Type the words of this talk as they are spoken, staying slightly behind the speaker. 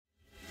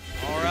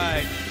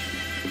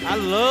I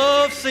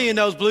love seeing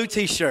those blue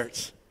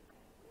T-shirts.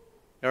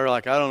 They're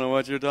like, I don't know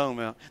what you're talking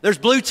about. There's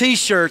blue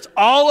T-shirts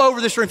all over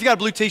this room. If you got a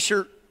blue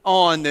T-shirt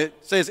on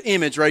that says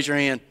Image, raise your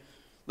hand.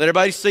 Let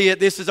everybody see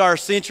it. This is our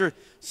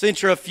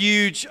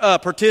Centrifuge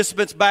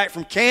participants back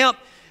from camp.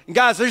 And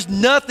guys, there's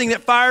nothing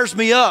that fires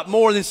me up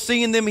more than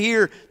seeing them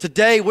here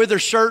today with their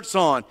shirts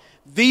on.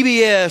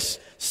 VBS,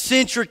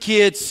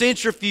 CentriKids,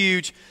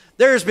 Centrifuge.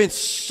 There has been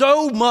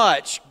so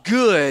much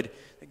good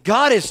that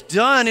God has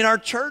done in our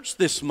church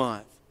this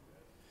month.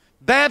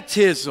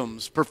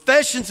 Baptisms,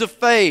 professions of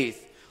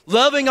faith,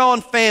 loving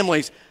on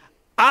families.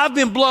 I've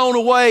been blown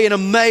away and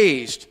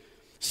amazed.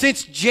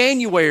 Since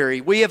January,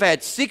 we have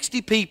had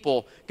 60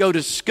 people go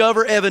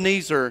discover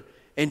Ebenezer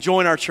and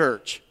join our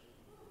church.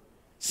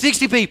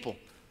 60 people.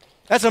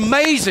 That's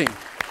amazing.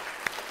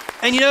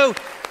 And you know,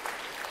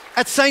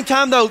 at the same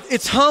time though,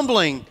 it's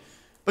humbling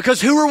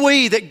because who are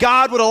we that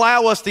God would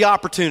allow us the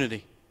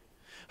opportunity?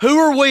 Who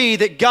are we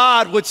that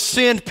God would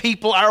send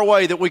people our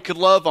way that we could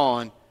love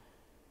on?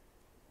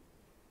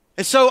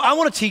 And so I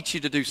want to teach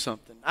you to do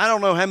something. I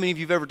don't know how many of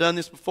you have ever done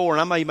this before,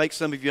 and I may make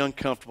some of you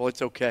uncomfortable.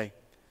 It's okay.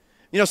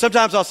 You know,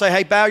 sometimes I'll say,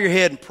 hey, bow your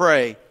head and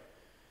pray.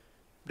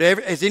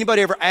 But has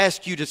anybody ever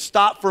asked you to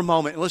stop for a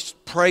moment and let's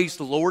praise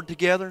the Lord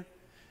together?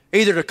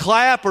 Either to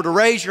clap or to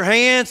raise your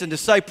hands and to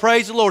say,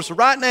 praise the Lord. So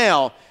right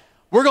now,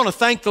 we're going to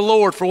thank the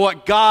Lord for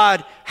what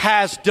God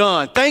has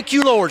done. Thank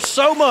you, Lord,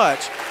 so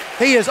much.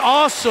 He is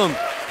awesome.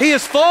 He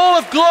is full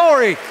of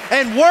glory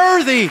and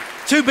worthy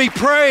to be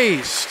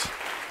praised.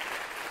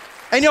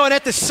 And you know, and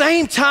at the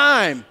same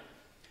time,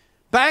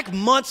 back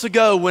months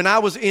ago when I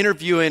was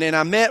interviewing and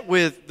I met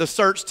with the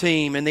search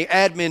team and the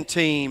admin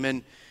team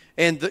and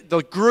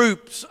the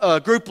groups,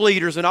 group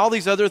leaders and all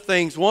these other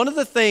things, one of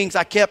the things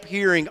I kept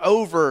hearing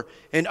over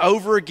and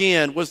over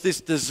again was this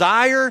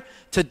desire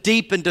to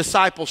deepen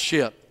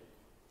discipleship.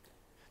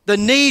 The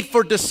need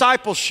for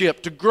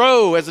discipleship, to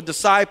grow as a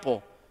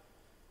disciple.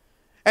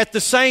 At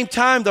the same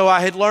time, though, I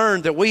had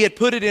learned that we had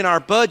put it in our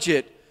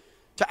budget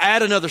to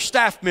add another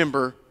staff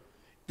member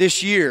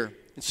this year.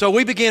 And so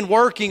we began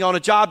working on a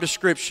job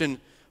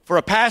description for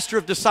a pastor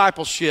of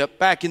discipleship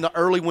back in the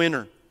early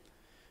winter.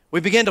 We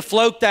began to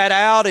float that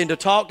out and to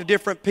talk to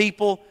different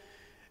people.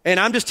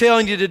 And I'm just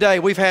telling you today,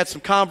 we've had some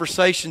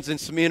conversations and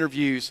some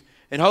interviews.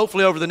 And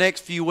hopefully over the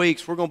next few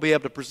weeks, we're going to be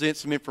able to present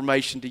some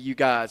information to you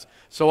guys.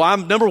 So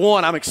number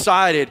one, I'm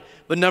excited.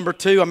 But number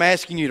two, I'm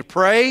asking you to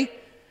pray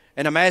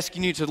and I'm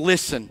asking you to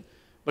listen.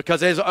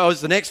 Because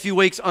as the next few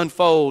weeks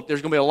unfold,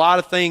 there's going to be a lot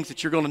of things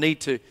that you're going to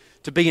need to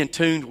be in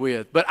tune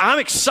with. But I'm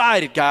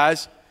excited,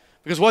 guys,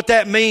 because what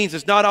that means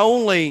is not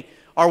only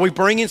are we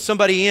bringing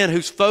somebody in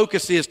whose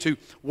focus is to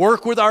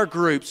work with our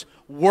groups,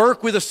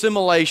 work with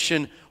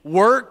assimilation,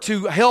 work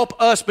to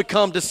help us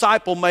become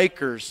disciple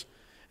makers.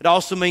 It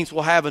also means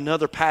we'll have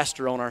another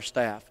pastor on our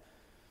staff.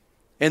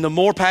 And the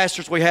more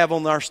pastors we have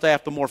on our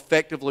staff, the more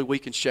effectively we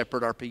can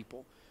shepherd our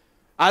people.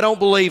 I don't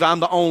believe I'm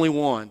the only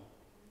one.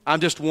 I'm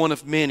just one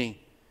of many.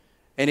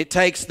 And it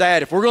takes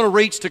that. If we're going to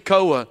reach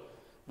Toccoa,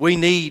 we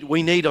need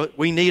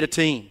a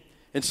team.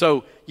 And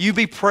so you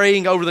be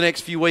praying over the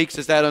next few weeks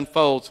as that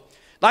unfolds.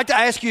 I'd like to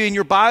ask you in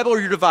your Bible or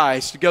your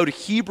device to go to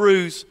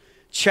Hebrews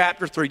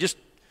chapter 3.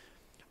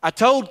 I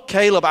told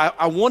Caleb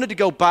I wanted to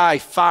go buy a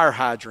fire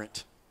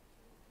hydrant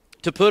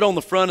to put on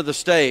the front of the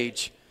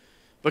stage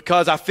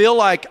because I feel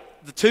like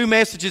the two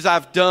messages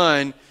I've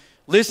done,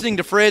 listening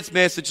to Fred's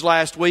message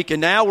last week,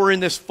 and now we're in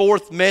this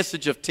fourth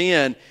message of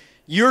 10,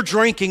 you're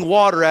drinking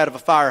water out of a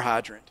fire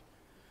hydrant.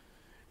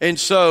 And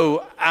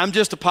so I'm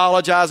just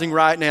apologizing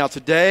right now.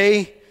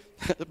 Today,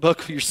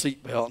 buckle your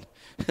seatbelt.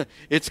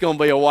 It's going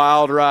to be a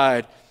wild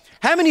ride.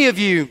 How many of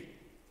you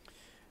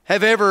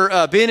have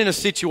ever been in a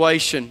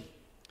situation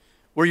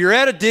where you're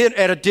at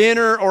a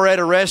dinner or at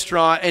a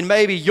restaurant and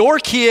maybe your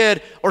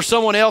kid or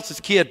someone else's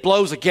kid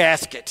blows a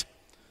gasket?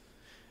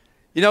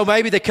 You know,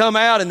 maybe they come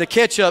out and the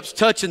ketchup's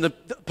touching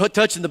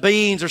the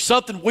beans or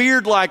something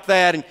weird like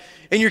that,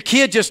 and your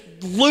kid just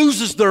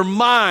loses their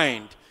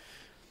mind.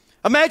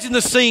 Imagine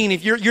the scene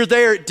if you're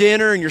there at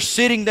dinner and you're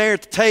sitting there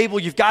at the table,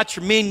 you've got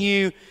your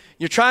menu,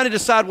 you're trying to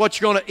decide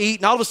what you're going to eat,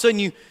 and all of a sudden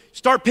you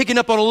start picking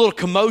up on a little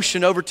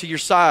commotion over to your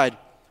side.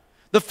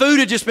 The food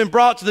had just been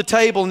brought to the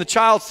table, and the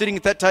child sitting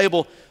at that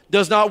table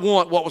does not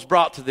want what was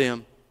brought to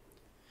them.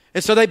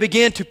 And so they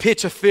begin to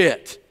pitch a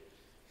fit.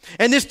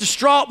 And this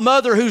distraught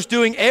mother who's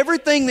doing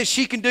everything that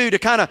she can do to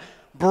kind of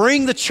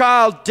bring the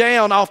child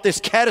down off this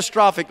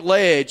catastrophic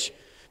ledge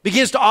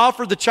begins to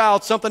offer the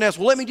child something else.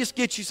 Well, let me just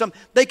get you something.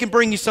 They can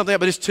bring you something else,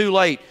 but it's too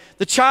late.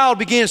 The child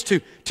begins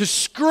to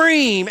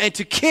scream and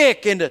to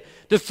kick and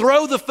to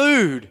throw the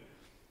food,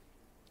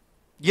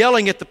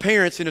 yelling at the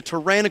parents in a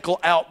tyrannical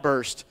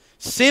outburst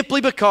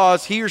simply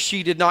because he or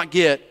she did not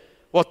get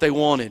what they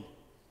wanted,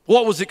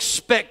 what was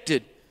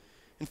expected.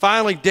 And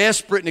finally,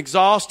 desperate and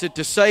exhausted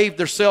to save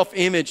their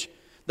self-image,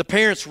 the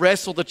parents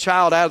wrestled the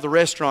child out of the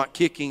restaurant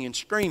kicking and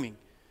screaming.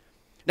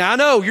 Now, I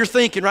know you're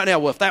thinking right now,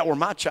 well, if that were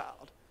my child.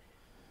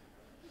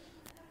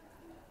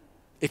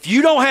 If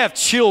you don't have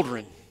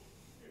children,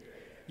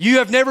 you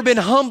have never been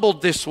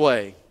humbled this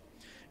way.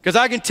 Because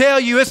I can tell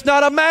you it's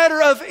not a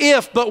matter of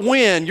if, but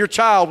when your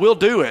child will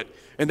do it.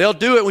 And they'll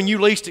do it when you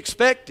least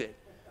expect it.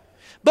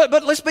 But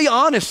let's be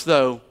honest,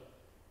 though.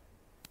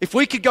 If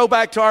we could go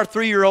back to our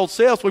 3-year-old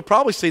selves, we'd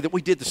probably see that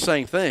we did the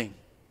same thing.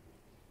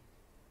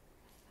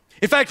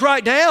 In fact,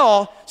 right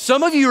now,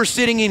 some of you are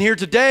sitting in here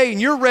today and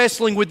you're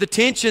wrestling with the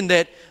tension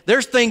that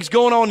there's things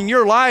going on in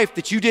your life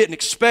that you didn't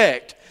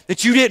expect,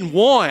 that you didn't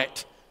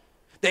want,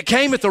 that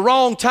came at the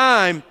wrong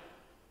time,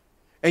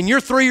 and your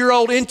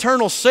 3-year-old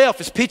internal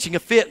self is pitching a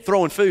fit and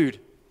throwing food.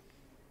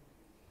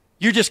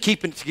 You're just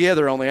keeping it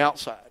together on the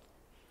outside.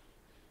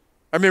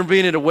 I remember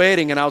being at a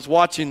wedding and I was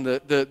watching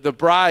the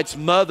bride's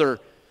mother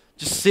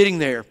just sitting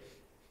there.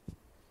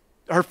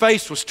 Her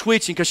face was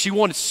twitching because she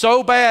wanted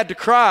so bad to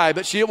cry,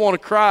 but she didn't want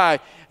to cry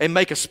and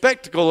make a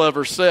spectacle of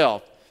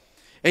herself.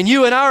 And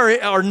you and I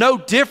are no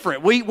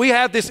different. We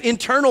have this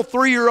internal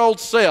 3-year-old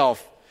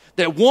self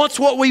that wants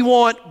what we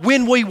want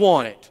when we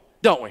want it,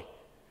 don't we?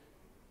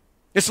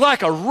 It's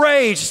like a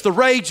rage. It's the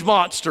rage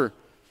monster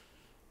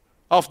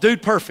off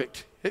Dude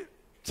Perfect.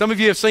 Some of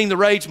you have seen the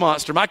Rage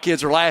Monster. My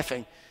kids are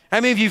laughing.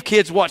 How many of you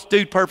kids watched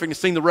Dude Perfect and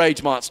seen the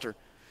Rage Monster?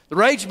 The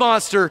Rage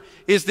Monster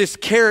is this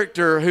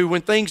character who,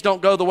 when things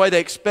don't go the way they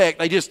expect,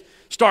 they just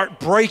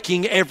start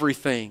breaking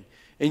everything.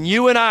 And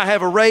you and I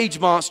have a rage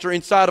monster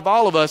inside of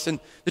all of us, and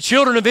the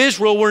children of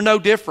Israel were no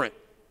different.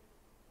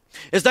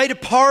 As they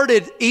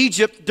departed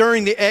Egypt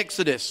during the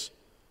Exodus,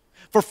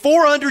 for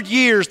 400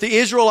 years the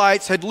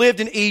Israelites had lived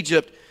in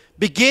Egypt,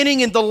 beginning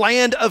in the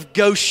land of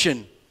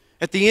Goshen.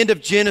 At the end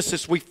of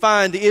Genesis, we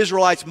find the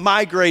Israelites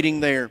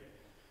migrating there.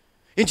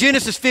 In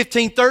Genesis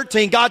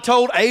 15:13, God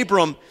told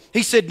Abram,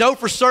 He said, "Know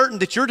for certain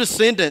that your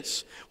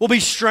descendants will be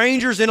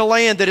strangers in a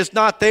land that is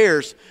not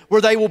theirs,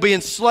 where they will be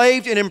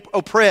enslaved and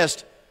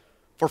oppressed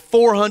for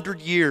 400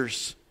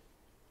 years.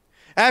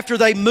 After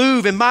they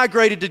moved and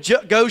migrated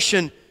to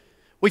Goshen,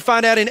 we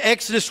find out in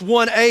Exodus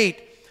 1:8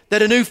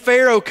 that a new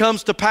Pharaoh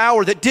comes to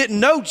power that didn't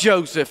know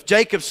Joseph,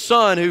 Jacob's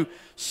son, who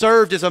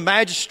served as a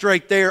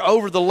magistrate there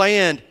over the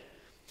land.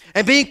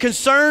 And being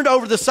concerned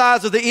over the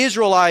size of the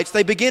Israelites,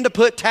 they began to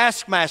put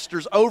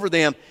taskmasters over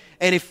them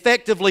and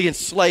effectively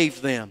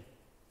enslave them.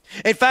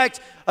 In fact,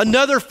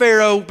 another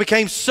Pharaoh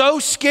became so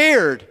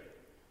scared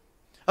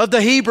of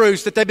the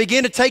Hebrews that they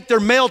began to take their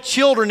male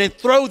children and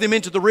throw them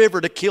into the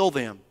river to kill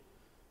them.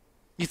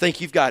 You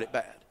think you've got it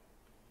bad.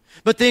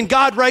 But then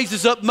God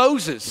raises up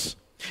Moses.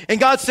 And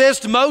God says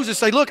to Moses,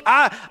 say, look,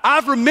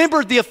 I've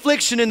remembered the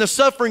affliction and the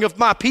suffering of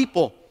my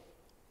people.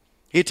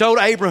 He told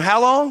Abram,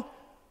 how long?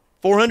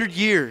 400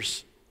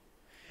 years.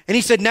 And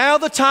he said, now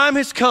the time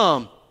has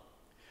come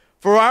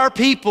for our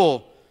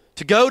people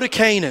to go to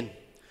Canaan,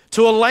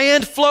 to a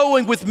land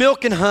flowing with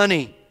milk and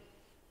honey.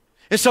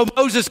 And so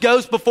Moses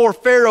goes before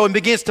Pharaoh and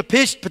begins to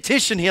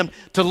petition him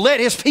to let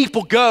his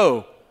people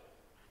go.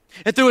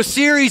 And through a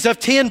series of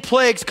 10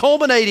 plagues,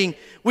 culminating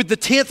with the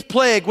 10th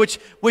plague,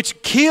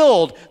 which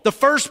killed the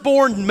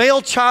firstborn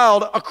male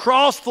child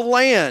across the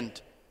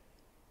land,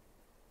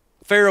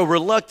 Pharaoh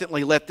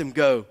reluctantly let them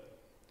go.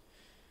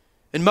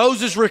 And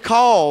Moses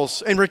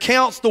recalls and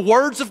recounts the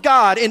words of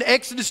God in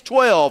Exodus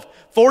 12,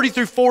 40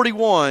 through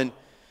 41,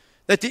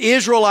 that the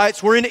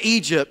Israelites were in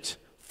Egypt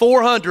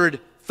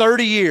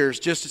 430 years,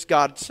 just as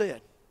God had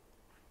said.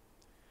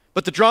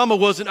 But the drama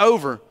wasn't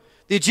over.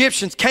 The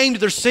Egyptians came to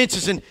their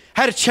senses and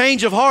had a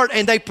change of heart,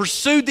 and they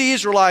pursued the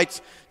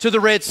Israelites to the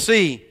Red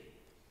Sea.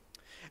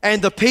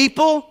 And the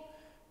people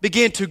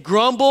began to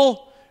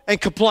grumble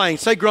and complain.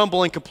 Say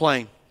grumble and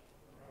complain.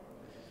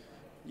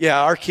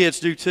 Yeah, our kids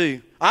do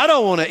too. I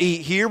don't want to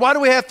eat here. Why do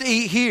we have to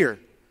eat here?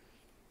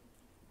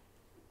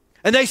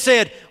 And they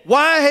said,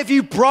 why have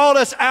you brought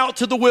us out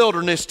to the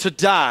wilderness to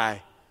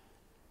die?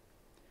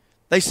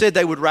 They said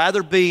they would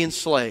rather be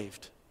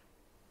enslaved.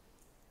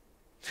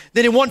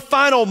 Then in one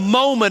final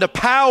moment of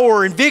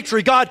power and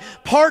victory, God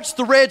parts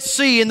the Red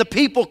Sea and the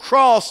people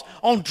cross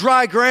on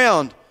dry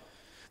ground.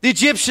 The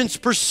Egyptians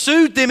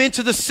pursued them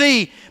into the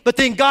sea, but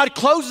then God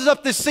closes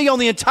up the sea on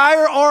the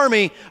entire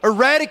army,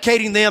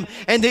 eradicating them,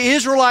 and the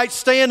Israelites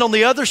stand on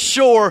the other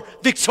shore,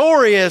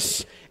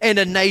 victorious and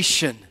a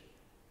nation.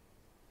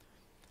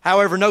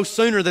 However, no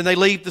sooner than they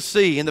leave the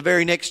sea, in the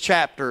very next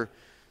chapter,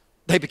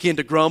 they begin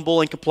to grumble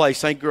and complain.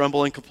 Say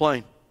grumble and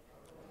complain.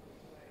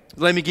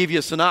 Let me give you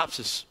a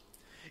synopsis.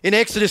 In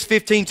Exodus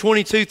 15,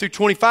 22 through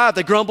 25,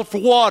 they grumbled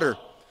for water.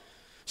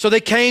 So they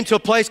came to a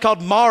place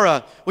called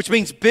Marah, which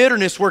means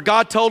bitterness, where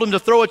God told them to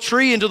throw a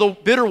tree into the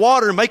bitter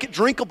water and make it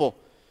drinkable.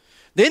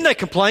 Then they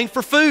complained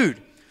for food.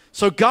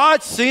 So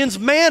God sends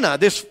manna,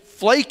 this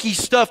flaky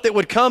stuff that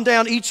would come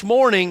down each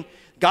morning.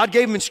 God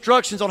gave them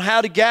instructions on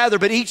how to gather,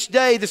 but each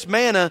day this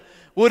manna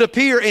would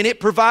appear and it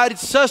provided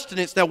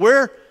sustenance. Now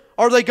where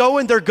are they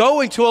going? They're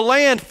going to a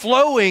land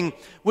flowing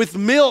with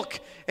milk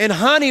and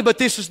honey, but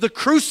this is the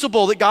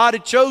crucible that God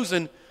had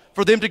chosen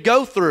for them to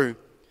go through.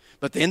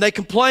 But then they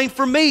complained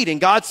for meat,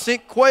 and God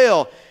sent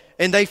quail,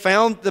 and they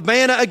found the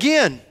manna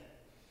again.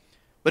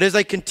 But as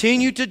they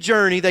continued to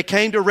journey, they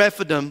came to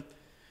Rephidim,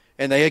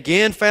 and they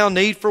again found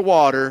need for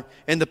water,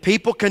 and the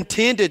people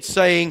contended,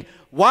 saying,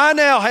 "Why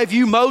now have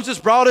you, Moses,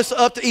 brought us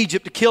up to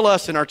Egypt to kill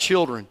us and our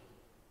children?"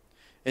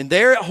 And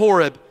there at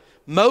Horeb,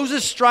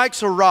 Moses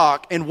strikes a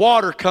rock and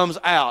water comes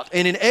out.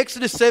 And in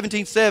Exodus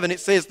 17:7, it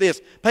says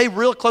this. Pay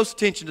real close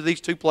attention to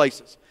these two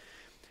places.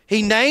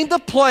 He named the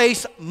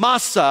place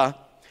Massah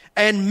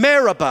and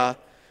Meribah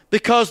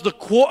because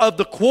of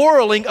the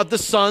quarreling of the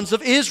sons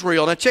of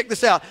Israel. Now check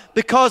this out.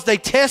 Because they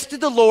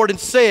tested the Lord and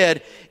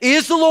said,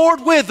 "Is the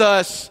Lord with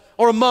us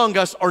or among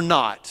us or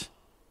not?"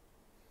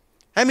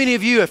 How many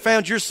of you have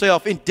found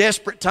yourself in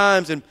desperate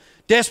times and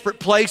desperate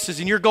places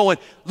and you're going,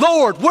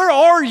 "Lord, where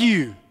are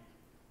you?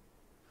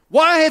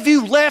 Why have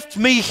you left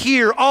me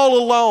here all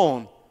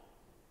alone?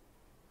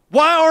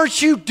 Why aren't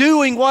you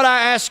doing what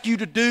I ask you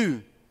to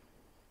do?"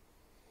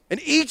 And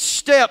each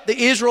step the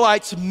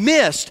Israelites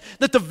missed,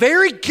 that the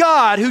very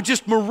God who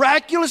just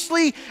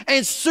miraculously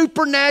and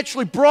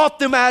supernaturally brought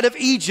them out of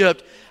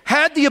Egypt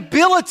had the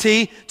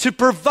ability to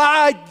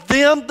provide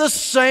them the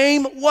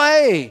same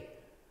way.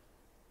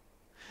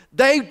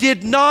 They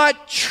did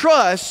not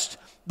trust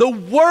the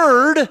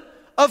Word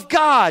of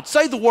God.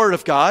 Say the Word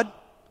of God.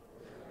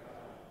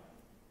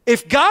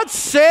 If God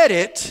said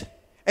it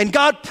and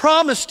God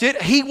promised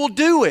it, He will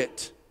do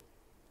it.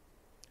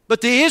 But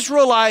the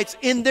Israelites,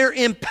 in their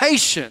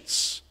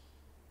impatience,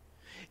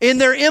 in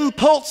their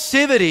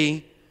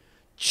impulsivity,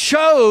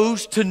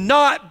 chose to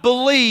not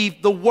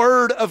believe the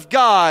Word of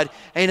God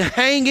and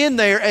hang in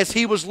there as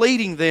He was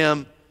leading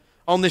them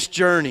on this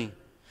journey.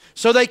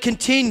 So they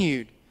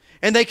continued,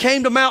 and they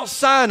came to Mount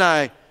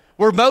Sinai,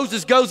 where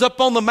Moses goes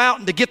up on the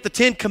mountain to get the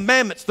 10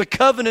 Commandments, the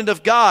covenant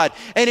of God.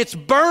 And it's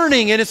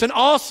burning, and it's an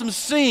awesome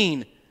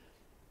scene.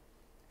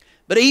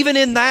 But even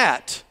in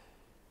that,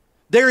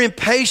 their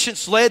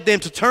impatience led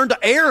them to turn to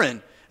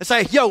Aaron and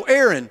say, "Yo,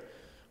 Aaron,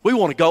 we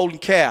want a golden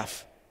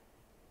calf."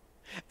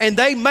 And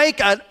they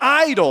make an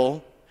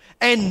idol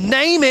and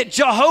name it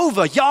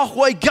Jehovah,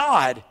 Yahweh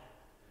God.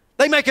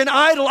 They make an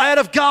idol out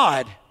of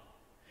God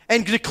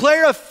and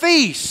declare a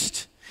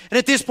feast. And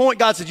at this point,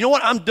 God said, "You know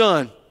what? I'm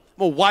done. I'm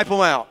going to wipe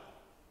them out."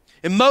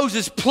 And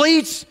Moses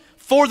pleads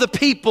for the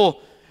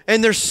people,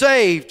 and they're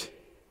saved.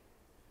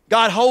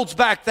 God holds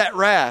back that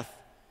wrath,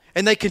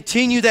 and they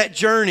continue that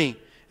journey,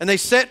 and they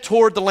set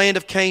toward the land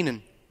of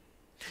Canaan.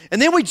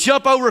 And then we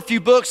jump over a few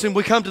books, and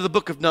we come to the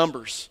book of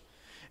Numbers.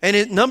 And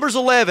in Numbers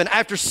 11,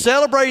 after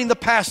celebrating the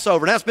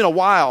Passover, now it's been a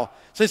while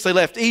since they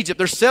left Egypt,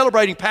 they're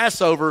celebrating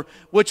Passover,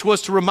 which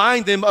was to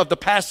remind them of the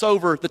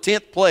Passover, the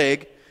 10th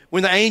plague,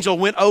 when the angel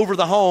went over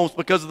the homes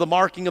because of the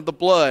marking of the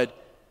blood.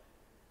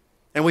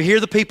 And we hear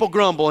the people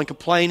grumble and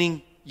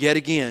complaining yet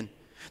again.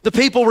 The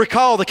people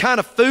recall the kind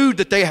of food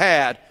that they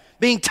had,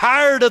 being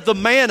tired of the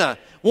manna,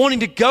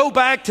 wanting to go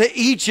back to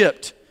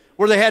Egypt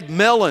where they had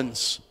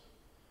melons.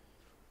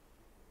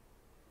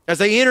 As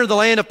they enter the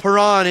land of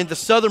Paran in the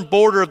southern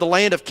border of the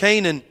land of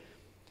Canaan,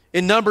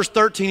 in Numbers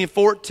 13 and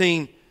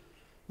 14,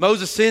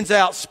 Moses sends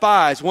out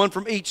spies, one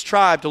from each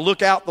tribe, to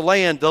look out the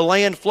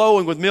land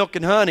flowing with milk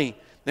and honey.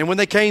 And when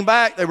they came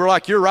back, they were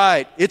like, "You're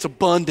right, it's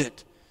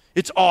abundant,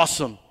 it's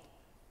awesome."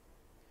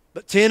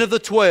 But 10 of the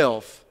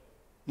 12,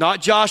 not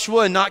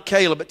Joshua and not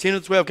Caleb, but 10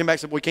 of the 12 came back and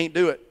said, "We can't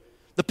do it.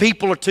 The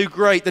people are too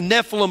great. The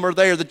Nephilim are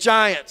there, the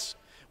giants.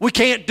 We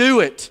can't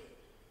do it."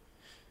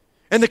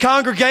 And the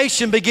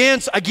congregation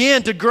begins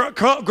again to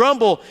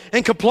grumble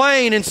and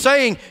complain and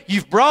saying,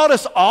 "You've brought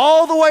us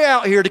all the way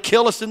out here to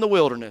kill us in the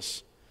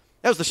wilderness."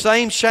 That was the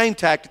same shame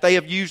tactic they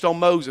have used on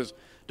Moses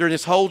during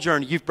this whole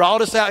journey. "You've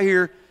brought us out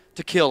here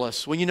to kill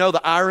us." Well, you know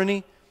the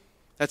irony?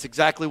 That's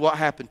exactly what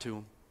happened to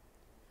them.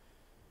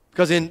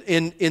 Because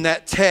in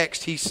that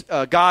text,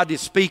 God is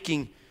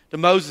speaking to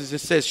Moses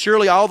and says,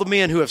 "Surely all the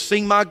men who have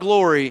seen my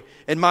glory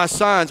and my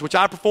signs, which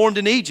I performed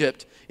in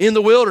Egypt, in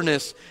the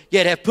wilderness,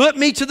 yet have put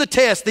me to the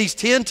test these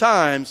 10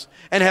 times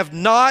and have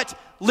not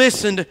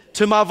listened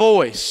to my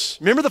voice."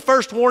 Remember the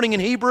first warning in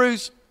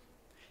Hebrews?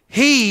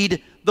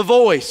 Heed the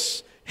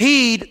voice.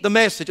 Heed the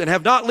message. "And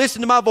have not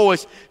listened to my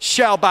voice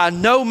shall by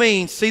no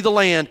means see the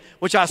land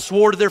which I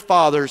swore to their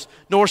fathers,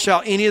 nor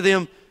shall any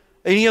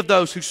of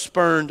those who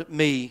spurned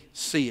me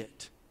see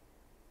it."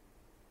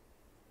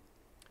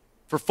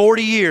 For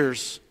 40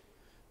 years,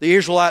 the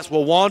Israelites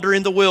will wander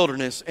in the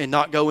wilderness and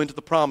not go into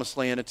the promised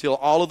land until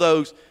all of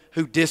those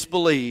who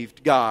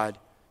disbelieved God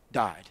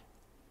died.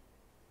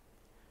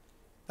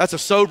 That's a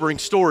sobering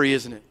story,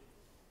 isn't it?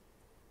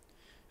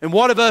 And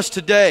what of us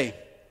today?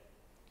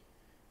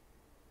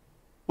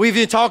 We've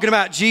been talking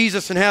about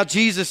Jesus and how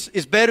Jesus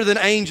is better than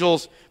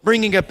angels,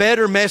 bringing a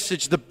better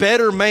message, the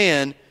better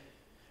man.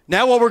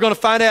 Now what we're going to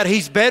find out,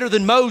 He's better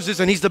than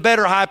Moses and He's the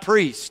better high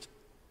priest.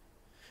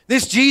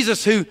 This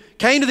Jesus who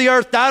came to the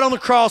earth, died on the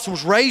cross, and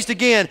was raised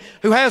again,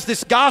 who has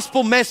this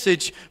gospel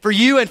message for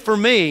you and for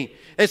me.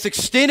 It's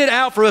extended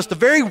out for us, the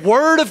very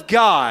Word of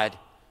God.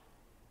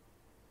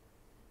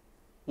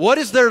 What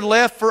is there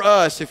left for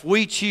us if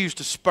we choose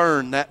to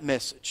spurn that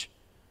message?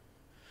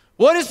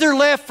 What is there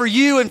left for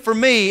you and for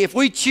me if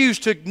we choose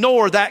to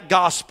ignore that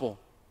gospel?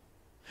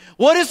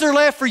 What is there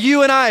left for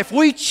you and I if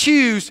we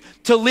choose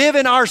to live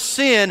in our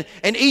sin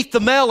and eat the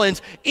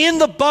melons in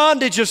the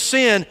bondage of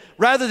sin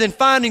rather than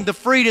finding the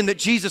freedom that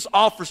Jesus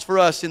offers for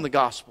us in the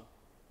gospel?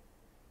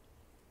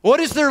 What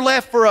is there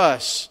left for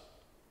us?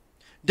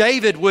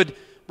 David would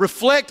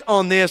reflect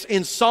on this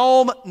in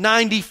Psalm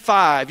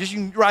 95. Just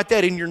you can write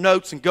that in your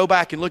notes and go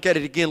back and look at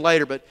it again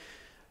later. But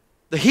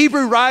the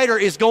Hebrew writer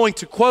is going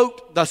to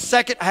quote the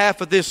second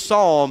half of this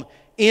psalm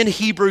in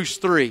Hebrews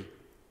 3.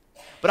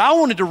 But I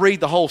wanted to read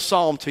the whole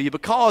psalm to you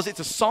because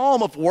it's a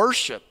psalm of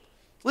worship.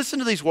 Listen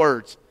to these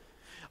words.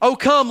 Oh,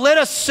 come, let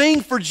us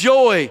sing for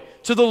joy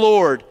to the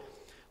Lord.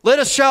 Let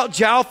us shout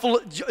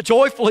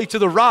joyfully to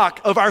the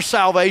rock of our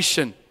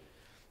salvation.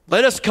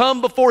 Let us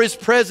come before His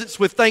presence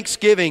with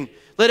thanksgiving.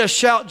 Let us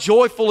shout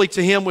joyfully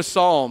to Him with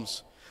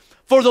psalms.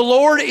 For the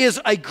Lord is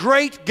a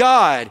great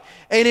God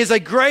and is a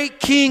great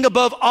King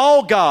above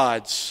all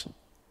gods.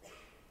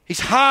 He's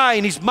high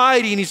and He's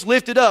mighty and He's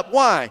lifted up.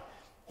 Why?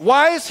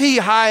 Why is He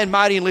high and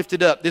mighty and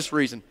lifted up? This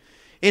reason.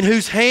 In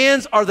whose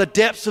hands are the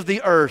depths of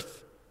the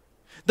earth.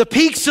 The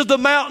peaks of the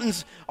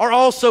mountains are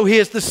also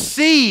His. The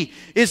sea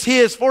is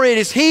His, for it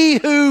is He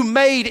who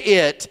made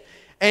it,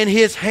 and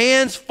His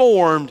hands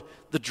formed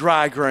the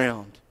dry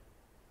ground.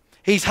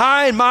 He's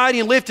high and mighty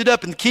and lifted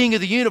up and the King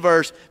of the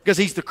universe because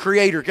He's the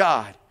Creator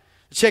God.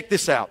 Check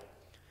this out.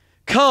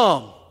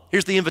 Come,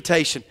 here's the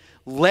invitation.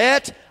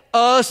 Let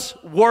us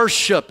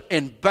worship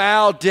and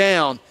bow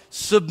down.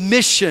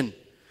 Submission.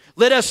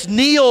 Let us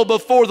kneel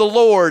before the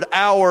Lord,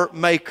 our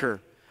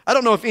Maker. I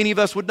don't know if any of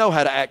us would know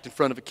how to act in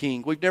front of a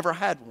king. We've never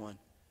had one.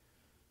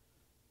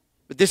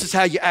 But this is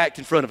how you act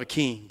in front of a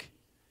king.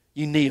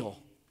 You kneel.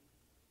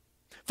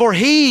 For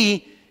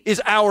He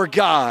is our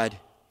God,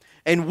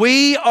 and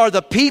we are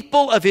the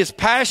people of His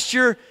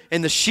pasture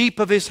and the sheep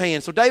of His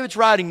hand. So David's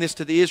writing this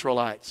to the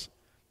Israelites,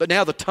 but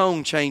now the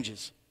tone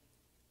changes.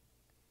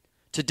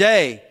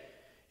 Today,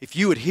 if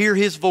you would hear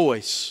His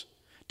voice,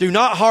 do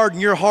not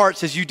harden your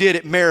hearts as you did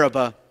at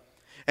Meribah,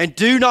 and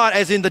do not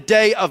as in the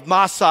day of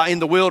Massah in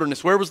the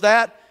wilderness. Where was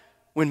that?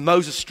 When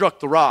Moses struck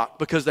the rock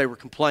because they were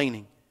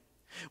complaining.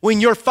 When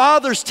your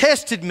fathers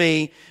tested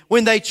me,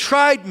 when they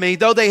tried me,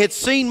 though they had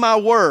seen my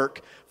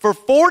work, for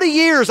 40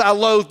 years I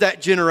loathed that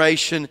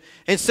generation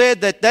and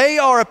said that they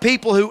are a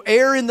people who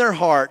err in their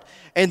heart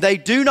and they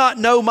do not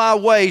know my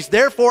ways.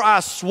 Therefore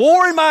I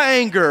swore in my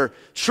anger,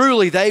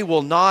 truly they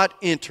will not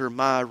enter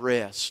my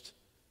rest.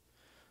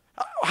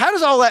 How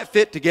does all that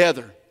fit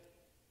together?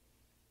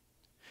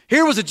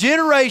 Here was a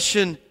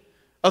generation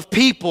of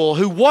people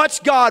who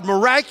watched God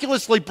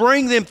miraculously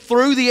bring them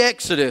through the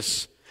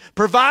Exodus,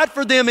 provide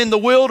for them in the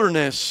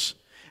wilderness,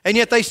 and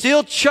yet they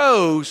still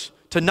chose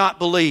to not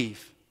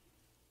believe.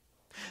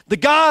 The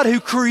God who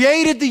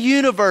created the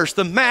universe,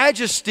 the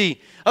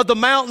majesty of the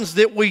mountains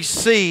that we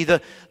see,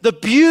 the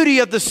beauty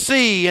of the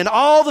sea, and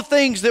all the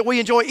things that we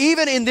enjoy,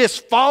 even in this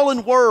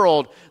fallen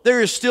world, there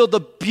is still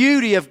the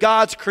beauty of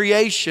God's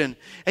creation.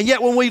 And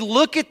yet when we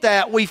look at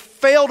that, we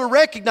fail to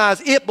recognize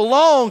it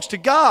belongs to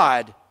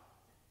God.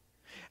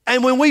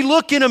 And when we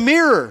look in a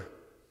mirror,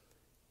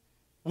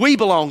 we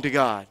belong to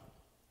God.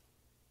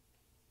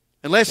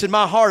 Unless in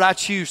my heart I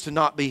choose to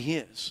not be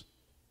His.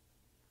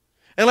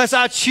 Unless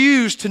I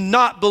choose to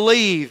not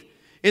believe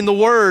in the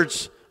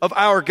words of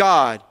our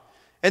God.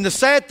 And the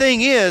sad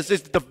thing is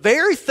the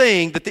very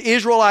thing that the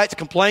Israelites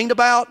complained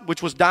about,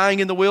 which was dying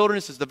in the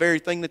wilderness, is the very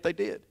thing that they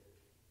did.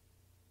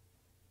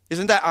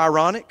 Isn't that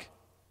ironic?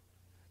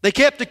 They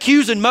kept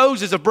accusing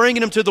Moses of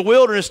bringing them to the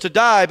wilderness to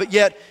die, but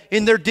yet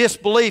in their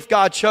disbelief,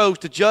 God chose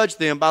to judge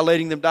them by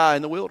letting them die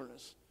in the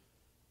wilderness.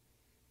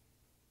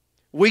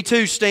 We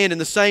too stand in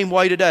the same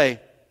way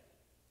today.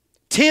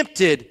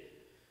 Tempted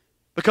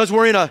because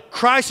we're in a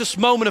crisis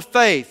moment of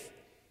faith.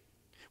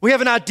 We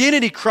have an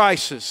identity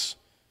crisis.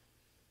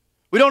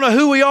 We don't know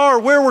who we are or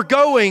where we're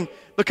going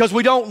because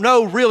we don't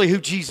know really who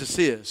Jesus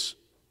is.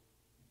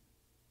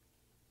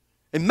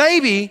 And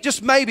maybe,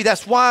 just maybe,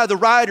 that's why the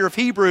writer of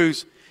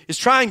Hebrews is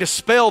trying to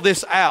spell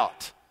this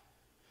out.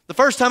 The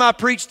first time I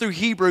preached through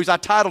Hebrews, I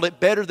titled it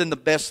Better Than the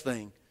Best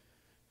Thing.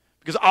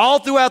 Because all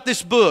throughout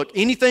this book,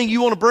 anything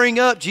you want to bring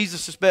up,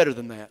 Jesus is better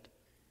than that.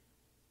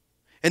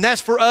 And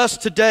that's for us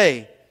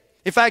today.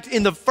 In fact,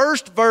 in the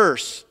first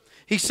verse,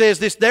 he says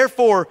this,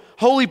 therefore,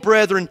 holy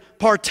brethren,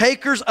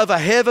 partakers of a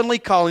heavenly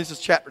calling, this is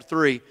chapter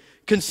 3,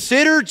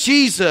 consider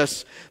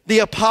Jesus the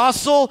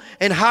apostle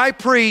and high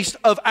priest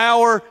of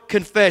our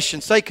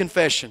confession. Say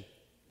confession.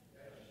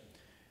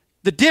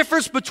 The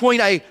difference between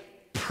a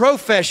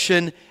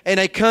profession and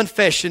a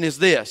confession is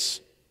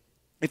this.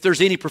 If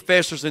there's any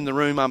professors in the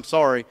room, I'm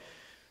sorry,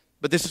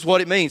 but this is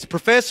what it means. A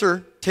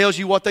professor tells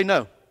you what they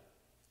know.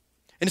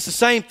 And it's the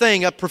same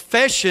thing. A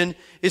profession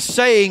is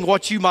saying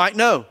what you might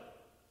know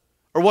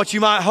or what you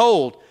might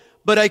hold.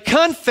 But a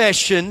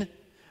confession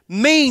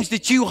means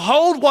that you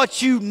hold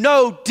what you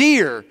know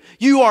dear.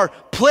 You are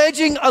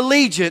pledging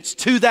allegiance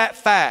to that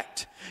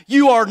fact.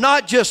 You are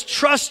not just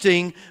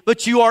trusting,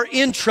 but you are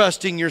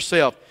entrusting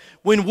yourself.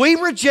 When we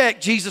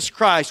reject Jesus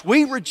Christ,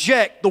 we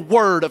reject the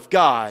Word of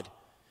God.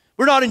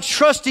 We're not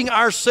entrusting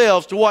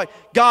ourselves to what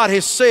God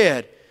has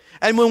said.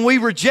 And when we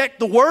reject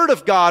the Word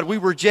of God, we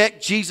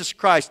reject Jesus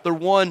Christ. They're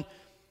one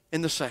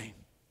and the same.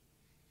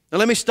 Now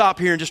let me stop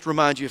here and just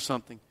remind you of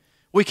something.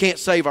 We can't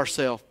save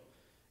ourselves.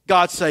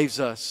 God saves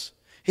us.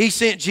 He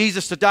sent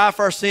Jesus to die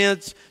for our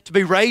sins, to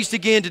be raised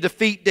again, to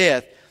defeat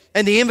death.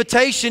 And the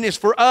invitation is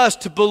for us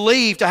to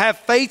believe, to have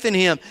faith in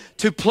Him,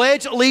 to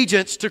pledge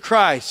allegiance to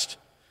Christ.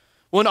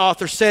 One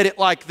author said it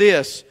like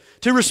this: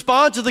 to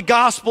respond to the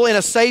gospel in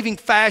a saving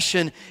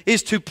fashion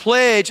is to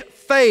pledge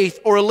faith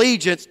or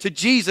allegiance to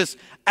Jesus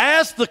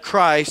as the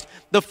Christ,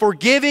 the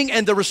forgiving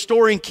and the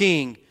restoring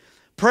King.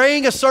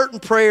 Praying a certain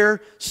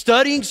prayer,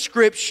 studying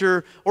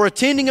Scripture, or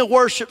attending a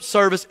worship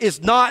service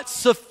is not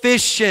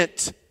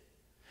sufficient.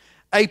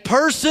 A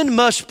person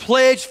must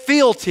pledge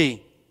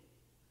fealty,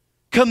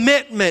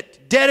 commitment,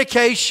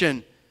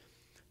 dedication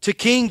to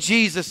King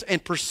Jesus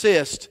and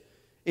persist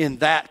in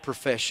that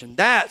profession.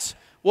 That's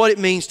what it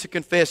means to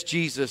confess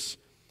Jesus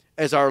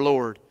as our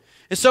Lord.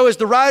 And so as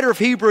the writer of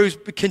Hebrews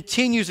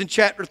continues in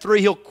chapter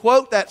 3, he'll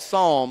quote that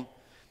psalm,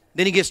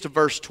 then he gets to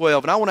verse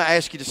 12. And I want to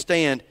ask you to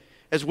stand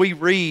as we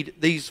read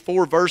these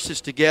 4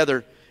 verses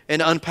together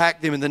and unpack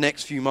them in the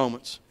next few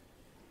moments.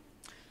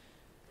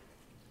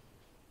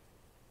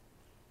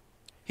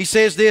 He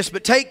says this,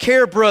 "But take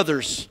care,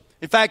 brothers."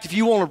 In fact, if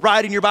you want to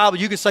write in your Bible,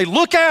 you can say,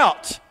 "Look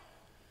out."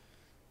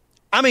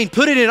 I mean,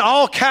 put it in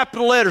all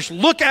capital letters.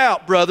 "Look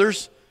out,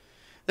 brothers,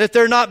 that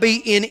there not be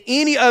in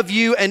any of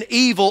you an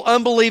evil,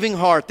 unbelieving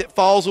heart that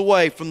falls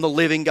away from the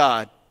living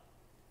God.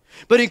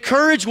 But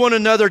encourage one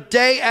another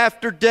day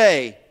after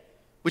day,"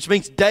 which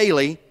means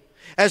daily,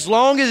 "as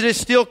long as it is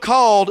still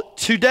called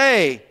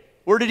today."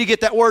 Where did he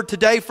get that word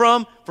today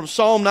from? From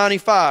Psalm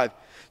 95.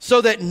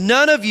 "So that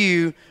none of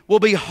you will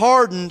be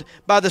hardened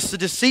by the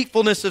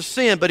deceitfulness of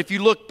sin." But if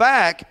you look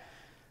back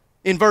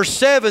in verse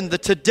 7, the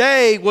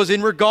today was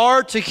in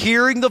regard to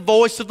hearing the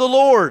voice of the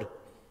Lord.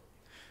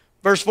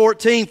 Verse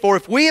 14, "For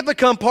if we have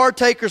become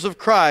partakers of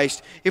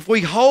Christ, if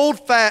we hold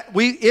fast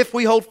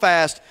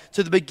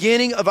to the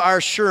beginning of our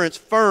assurance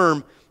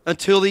firm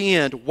until the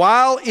end,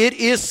 while it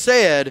is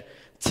said,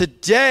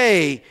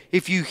 today,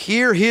 if you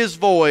hear His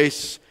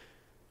voice,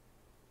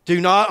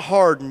 do not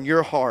harden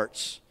your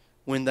hearts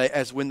when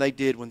they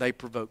did when they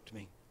provoked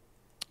me."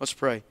 Let's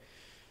pray.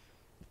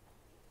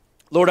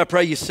 Lord, I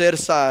pray you set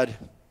aside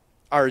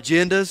our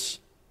agendas,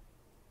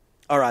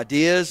 our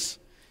ideas,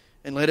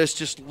 and let us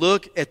just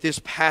look at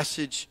this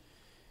passage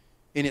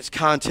in its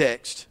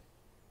context.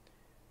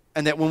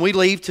 And that when we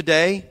leave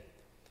today,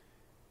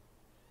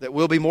 that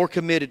we'll be more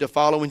committed to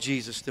following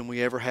Jesus than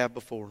we ever have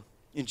before.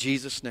 In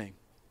Jesus' name,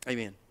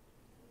 amen.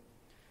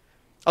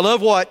 I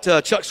love what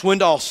Chuck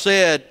Swindoll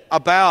said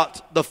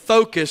about the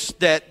focus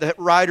that the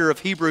writer of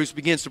Hebrews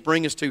begins to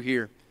bring us to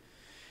here.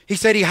 He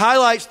said he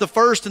highlights the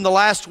first and the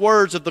last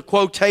words of the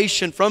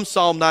quotation from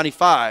Psalm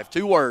 95.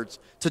 2 words,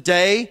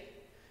 today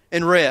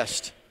and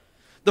rest.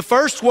 The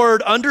first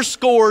word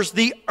underscores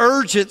the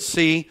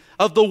urgency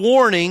of the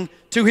warning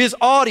to his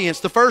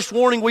audience. The first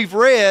warning we've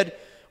read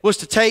was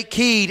to take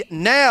heed.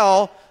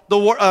 Now,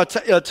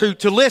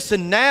 to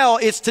listen. Now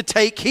it's to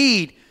take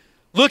heed.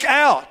 Look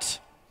out.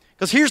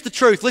 Because here's the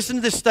truth. Listen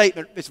to this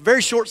statement. It's a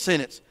very short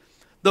sentence.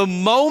 The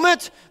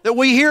moment that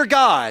we hear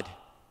God,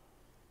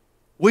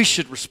 we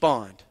should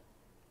respond.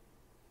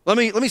 Let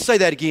me say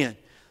that again.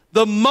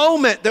 The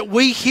moment that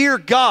we hear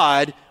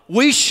God,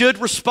 we should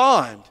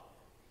respond.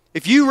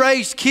 If you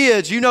raise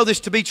kids, you know this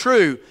to be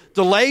true.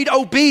 Delayed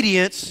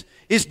obedience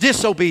is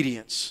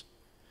disobedience.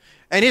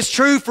 And it's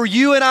true for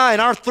you and I in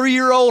our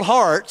 3-year-old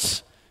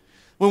hearts.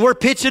 When we're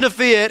pitching a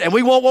fit and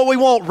we want what we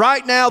want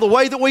right now, the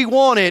way that we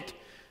want it,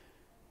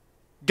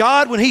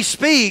 God, when He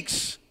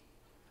speaks,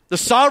 the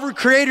sovereign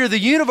creator of the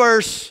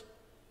universe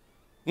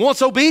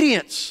wants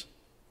obedience.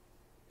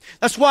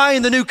 That's why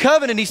in the new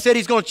covenant He said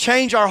He's going to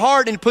change our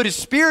heart and put His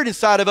Spirit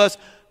inside of us,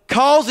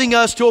 causing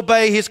us to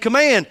obey His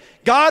command.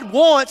 God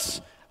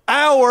wants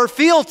our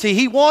fealty.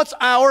 He wants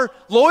our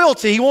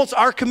loyalty. He wants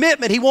our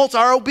commitment. He wants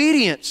our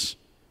obedience.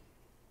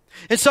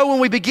 And so when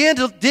we begin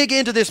to dig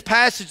into this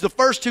passage, the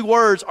first 2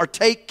 words are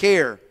take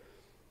care.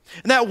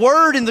 And that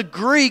word in the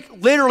Greek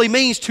literally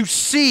means to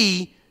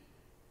see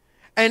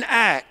and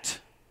act.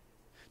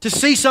 To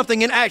see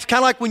something and act. Kind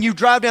of like when you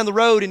drive down the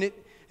road and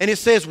it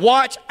says,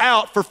 watch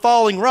out for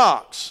falling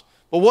rocks.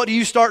 Well, what do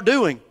you start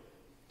doing?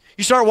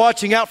 You start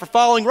watching out for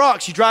falling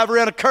rocks. You drive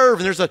around a curve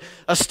and there's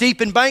a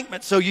steep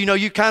embankment. So,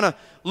 you kind of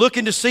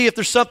looking to see if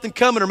there's something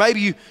coming. Or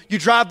maybe you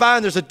drive by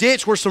and there's a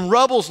ditch where some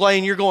rubble's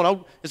laying. You're going,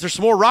 oh, is there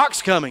some more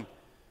rocks coming?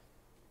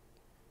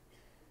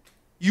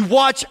 You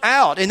watch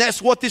out. And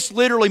that's what this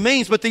literally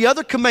means. But the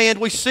other command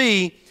we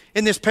see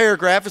in this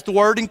paragraph is the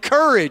word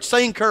encourage.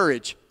 Say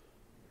encourage.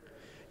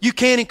 You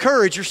can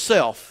encourage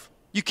yourself.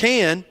 You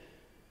can.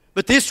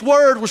 But this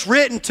word was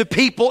written to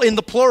people in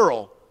the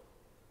plural.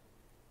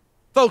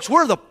 Folks,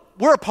 we're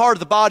a part of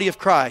the body of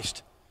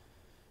Christ.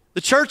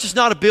 The church is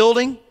not a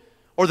building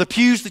or the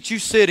pews that you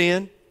sit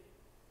in.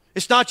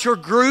 It's not your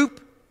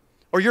group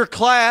or your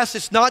class.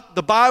 It's not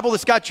the Bible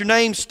that's got your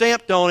name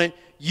stamped on it.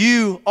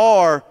 You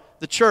are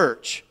the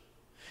church.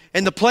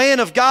 And the plan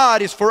of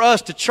God is for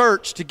us to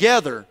church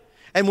together.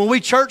 And when we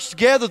church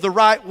together the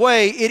right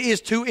way, it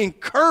is to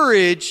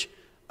encourage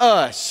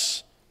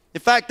us.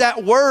 In fact,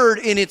 that word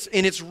in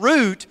its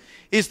root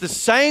is the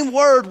same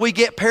word we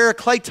get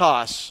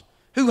parakletos.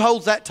 Who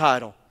holds that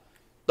title?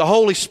 The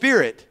Holy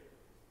Spirit.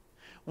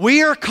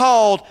 We are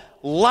called,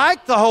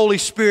 like the Holy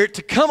Spirit,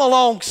 to come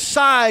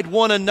alongside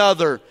one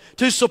another,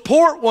 to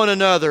support one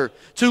another,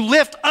 to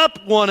lift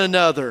up one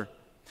another.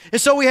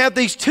 And so we have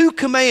these two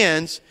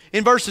commands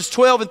in verses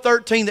 12 and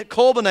 13 that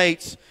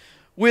culminates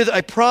with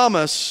a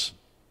promise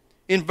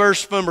in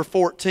verse number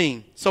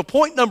 14. So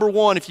point number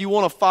one, if you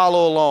want to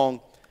follow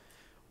along,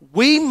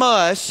 we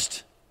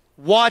must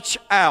watch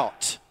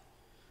out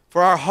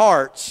for our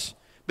hearts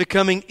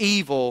becoming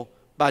evil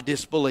by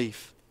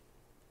disbelief.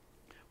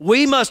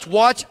 We must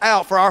watch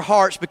out for our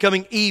hearts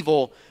becoming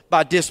evil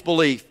by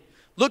disbelief.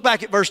 Look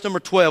back at verse number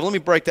 12. Let me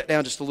break that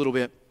down just a little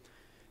bit.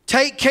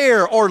 Take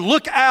care or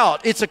look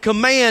out. It's a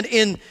command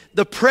in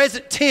the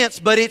present tense,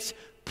 but it's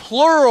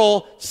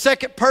plural,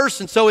 second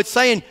person. So it's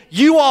saying,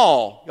 you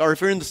all, or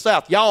if you're in the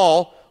South,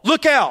 y'all,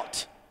 look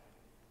out.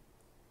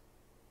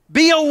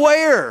 Be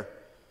aware.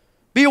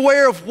 Be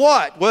aware of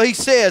what? Well, he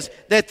says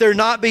that there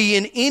not be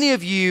in any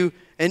of you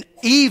an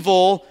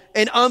evil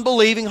and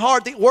unbelieving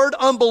heart. The word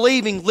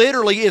unbelieving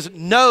literally is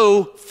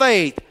no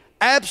faith,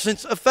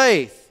 absence of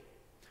faith.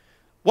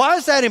 Why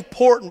is that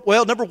important?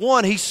 Well, number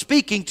one, he's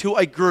speaking to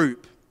a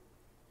group.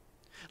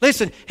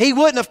 Listen, he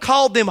wouldn't have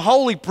called them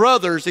holy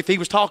brothers if he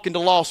was talking to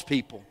lost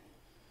people.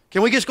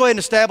 Can we just go ahead and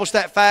establish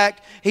that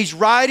fact? He's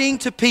writing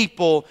to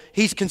people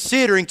he's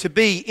considering to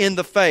be in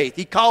the faith.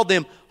 He called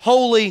them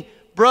holy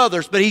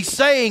brothers, but he's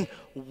saying,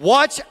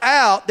 watch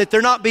out that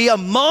there not be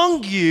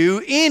among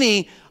you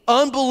any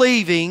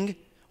unbelieving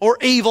or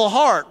evil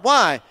heart.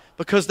 Why?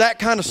 Because that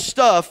kind of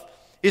stuff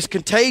is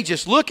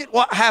contagious. Look at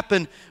what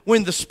happened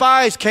when the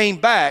spies came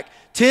back.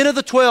 10 of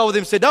the 12 of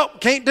them said, no,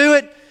 can't do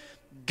it.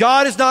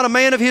 God is not a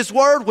man of his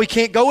word. We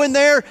can't go in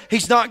there.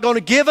 He's not going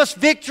to give us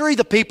victory.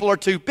 The people are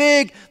too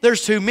big.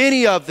 There's too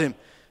many of them.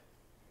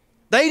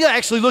 They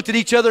actually looked at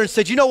each other and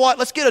said, you know what?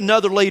 Let's get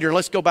another leader and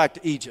let's go back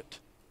to Egypt.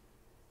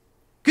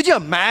 Could you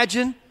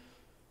imagine?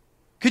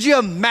 Could you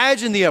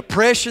imagine the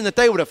oppression that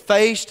they would have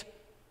faced?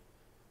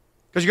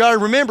 Because you got to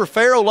remember,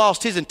 Pharaoh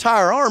lost his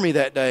entire army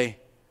that day.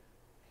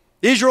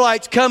 The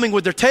Israelites coming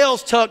with their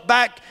tails tucked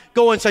back,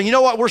 going saying, you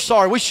know what? We're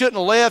sorry. We shouldn't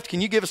have left.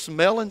 Can you give us some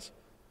melons?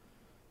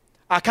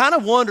 I kind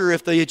of wonder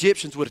if the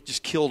Egyptians would have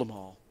just killed them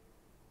all.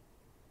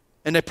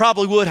 And they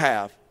probably would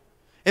have.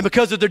 And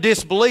because of their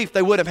disbelief,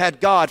 they would have had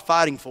God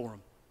fighting for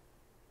them.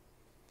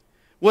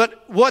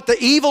 What the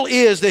evil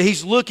is that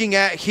he's looking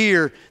at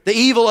here, the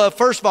evil of,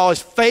 first of all,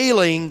 is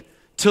failing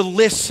to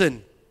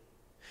listen.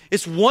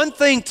 It's one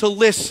thing to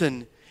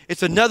listen.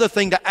 It's another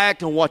thing to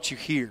act on what you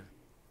hear.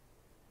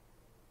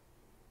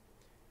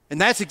 And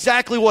that's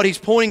exactly what he's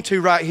pointing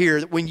to right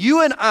here. That when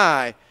you and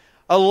I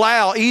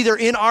allow either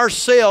in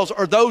ourselves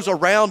or those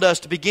around us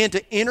to begin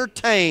to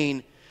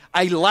entertain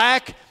a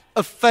lack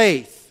of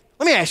faith.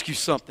 Let me ask you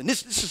something.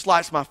 This just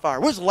lights my fire.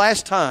 When was the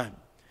last time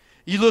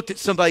you looked at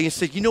somebody and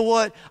said, you know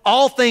what?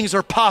 All things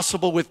are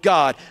possible with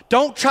God.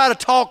 Don't try to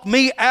talk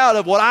me out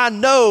of what I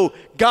know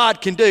God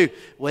can do.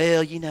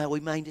 Well, you know, we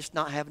may just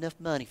not have enough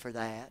money for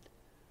that.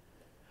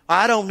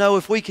 I don't know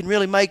if we can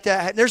really make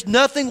that happen. There's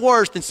nothing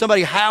worse than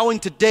somebody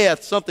howling to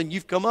death something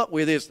you've come up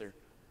with, is there?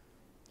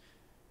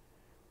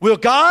 Will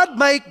God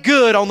make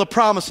good on the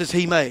promises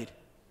he made?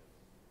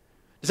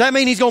 Does that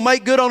mean he's going to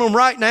make good on them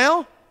right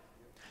now?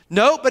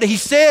 No, but he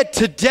said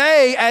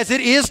today, as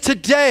it is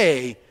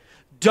today,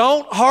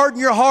 don't harden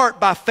your heart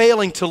by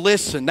failing to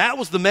listen. That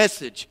was the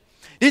message.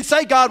 He didn't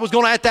say God was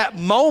going to, at that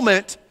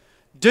moment,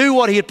 do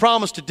what he had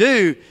promised to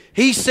do.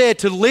 He said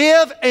to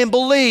live and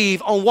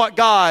believe on what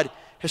God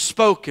has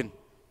spoken.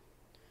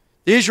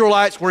 The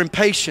Israelites were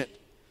impatient,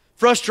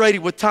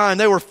 frustrated with time.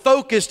 They were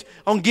focused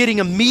on getting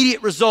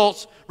immediate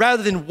results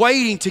rather than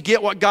waiting to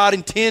get what God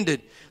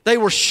intended. They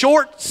were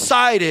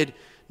short-sighted,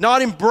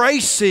 not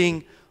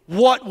embracing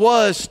what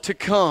was to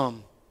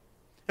come.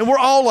 And we're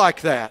all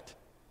like that.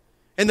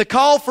 And the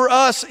call for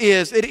us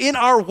is that in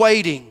our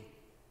waiting,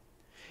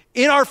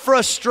 in our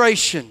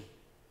frustration,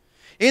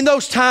 in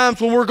those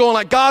times when we're going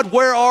like, God,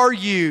 where are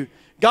you?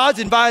 God's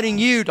inviting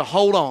you to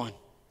hold on.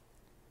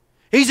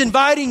 He's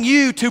inviting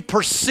you to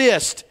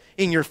persist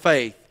in your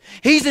faith.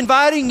 He's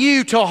inviting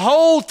you to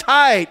hold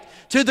tight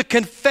to the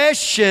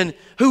confession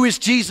who is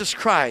Jesus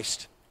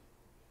Christ.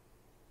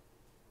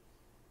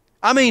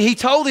 I mean, he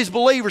told his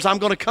believers, I'm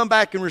going to come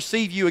back and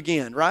receive you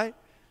again, right?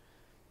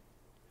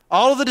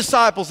 All of the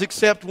disciples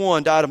except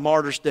one died a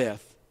martyr's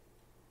death.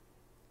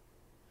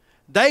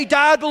 They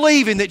died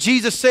believing that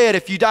Jesus said,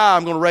 if you die,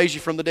 I'm going to raise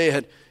you from the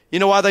dead. You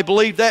know why they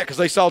believed that? Because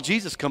they saw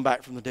Jesus come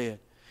back from the dead.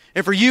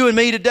 And for you and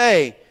me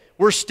today,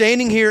 we're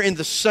standing here in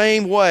the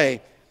same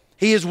way.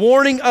 He is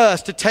warning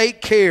us to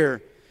take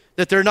care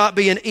that there not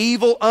be an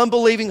evil,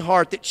 unbelieving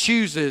heart that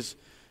chooses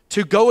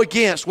to go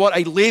against what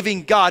a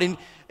living God.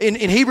 In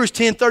Hebrews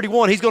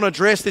 10:31, he's going to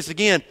address this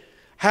again.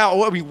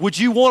 Would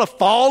you want to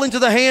fall into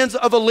the hands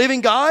of a living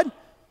God?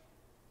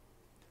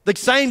 The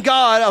same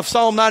God of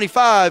Psalm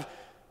 95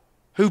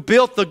 who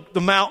built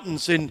the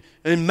mountains and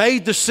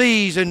made the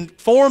seas and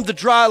formed the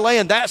dry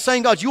land, that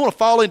same God, you want to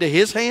fall into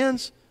His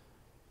hands?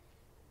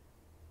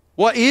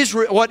 What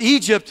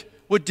Egypt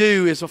would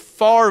do is a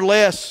far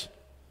less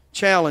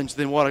challenge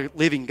than what a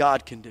living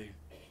God can do.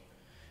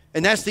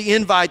 And that's the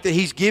invite that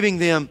He's giving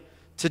them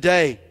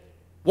today.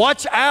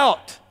 Watch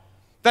out.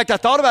 In fact, I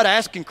thought about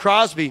asking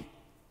Crosby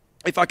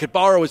if I could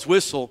borrow his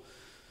whistle,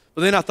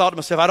 but then I thought to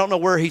myself, I don't know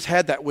where he's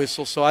had that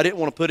whistle, so I didn't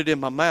want to put it in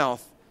my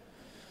mouth.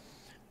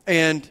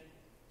 And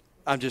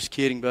I'm just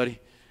kidding, buddy.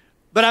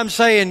 But I'm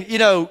saying,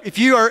 if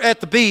you are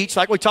at the beach,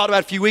 like we talked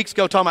about a few weeks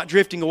ago, talking about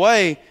drifting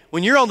away,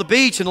 when you're on the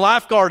beach and the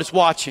lifeguard is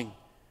watching,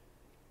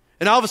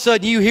 and all of a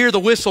sudden you hear the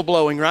whistle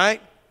blowing,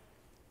 right?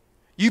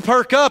 You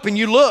perk up and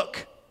you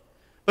look,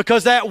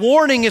 because that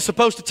warning is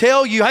supposed to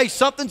tell you, hey,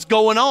 something's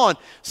going on.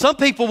 Some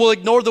people will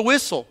ignore the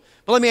whistle.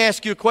 But let me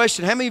ask you a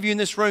question. How many of you in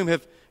this room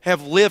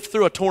have lived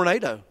through a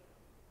tornado?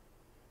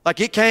 Like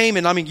it came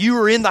and, you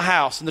were in the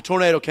house and the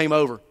tornado came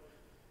over.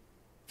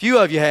 Few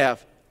of you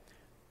have.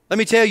 Let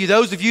me tell you,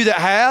 those of you that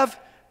have,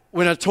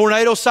 when a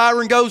tornado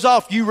siren goes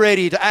off, you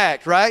ready to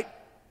act, right?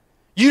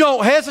 You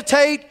don't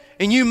hesitate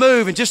and you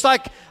move. And just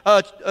like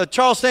Chuck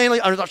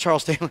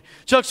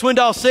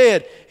Swindoll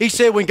said, he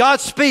said, when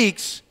God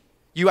speaks,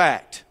 you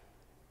act.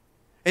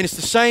 And it's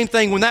the same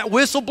thing when that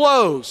whistle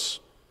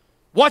blows.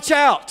 Watch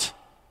out.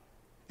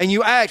 And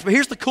you act. But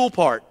here's the cool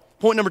part.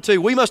 Point number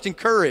 2, we must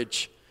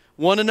encourage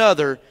one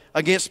another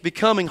against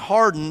becoming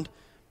hardened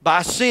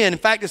by sin. In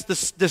fact, it's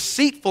the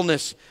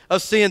deceitfulness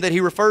of sin that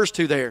he refers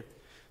to there.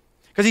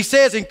 Because he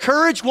says,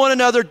 encourage one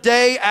another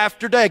day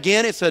after day.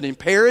 Again, it's an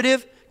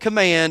imperative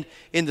command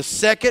in the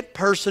second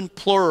person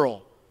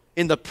plural,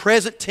 in the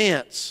present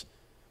tense.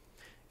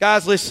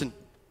 Guys, listen.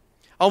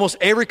 Almost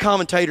every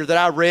commentator that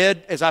I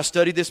read as I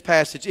studied this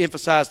passage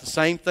emphasized the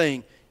same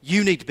thing.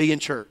 You need to be in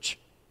church.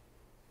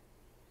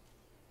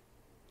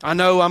 I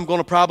know I'm going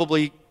to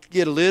probably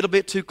get a little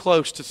bit too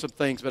close to some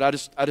things, but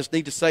I just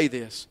need to say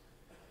this.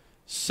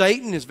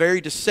 Satan is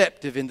very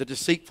deceptive in the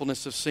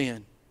deceitfulness of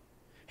sin.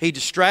 He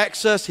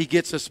distracts us, he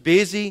gets us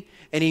busy,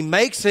 and he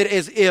makes it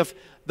as if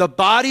the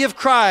body of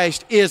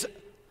Christ is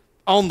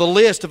on the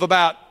list of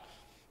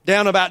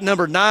down about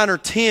number 9 or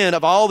 10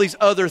 of all these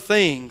other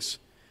things.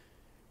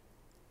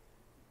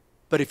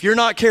 But if you're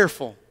not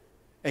careful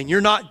and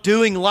you're not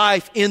doing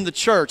life in the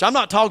church, I'm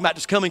not talking about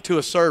just coming to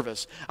a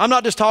service. I'm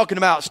not just talking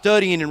about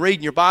studying and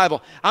reading your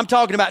Bible. I'm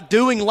talking about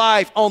doing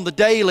life on the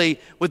daily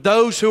with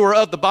those who are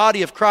of the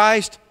body of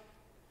Christ.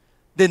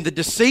 Then the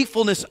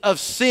deceitfulness of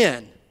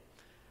sin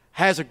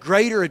has a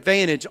greater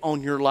advantage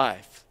on your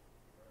life.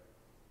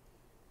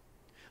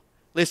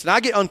 Listen,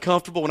 I get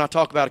uncomfortable when I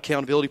talk about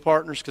accountability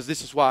partners because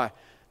this is why.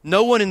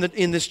 No one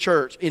in this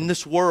church, in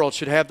this world,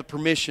 should have the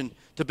permission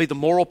to be the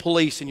moral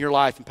police in your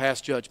life and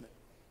pass judgment.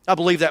 I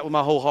believe that with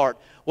my whole heart.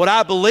 What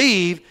I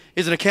believe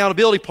is an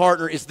accountability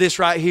partner is this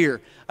right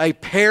here. A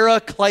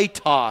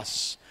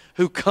parakletos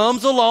who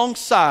comes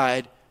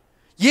alongside,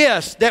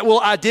 yes, that will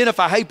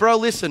identify, hey bro,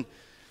 listen,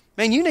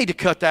 man, you need to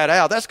cut that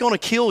out. That's going to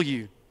kill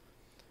you.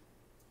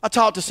 I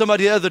talked to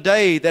somebody the other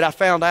day that I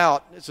found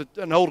out, it's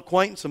an old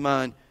acquaintance of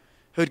mine,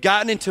 who had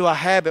gotten into a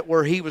habit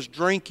where he was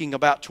drinking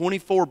about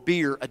 24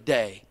 beer a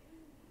day.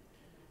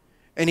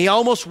 And he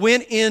almost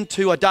went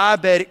into a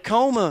diabetic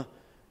coma.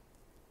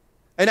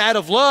 And out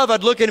of love,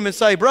 I'd look at him and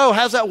say, bro,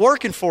 how's that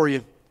working for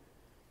you?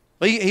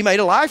 He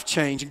made a life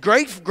change, and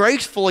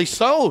gracefully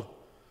so.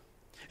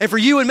 And for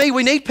you and me,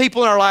 we need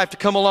people in our life to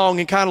come along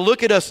and kind of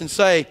look at us and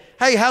say,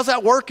 hey, how's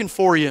that working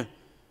for you?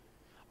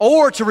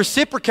 Or to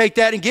reciprocate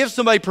that and give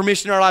somebody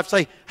permission in our life to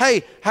say,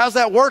 hey, how's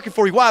that working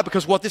for you? Why?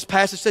 Because what this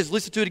passage says,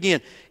 listen to it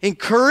again.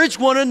 Encourage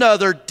one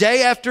another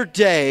day after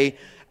day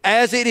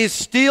as it is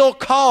still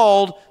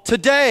called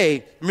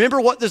today.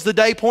 Remember, what does the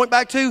day point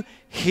back to?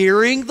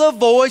 Hearing the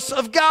voice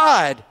of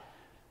God.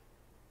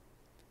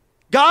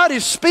 God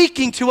is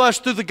speaking to us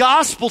through the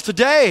gospel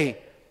today.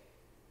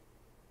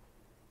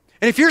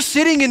 And if you're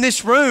sitting in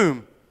this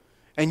room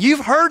and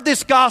you've heard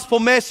this gospel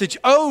message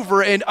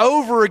over and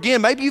over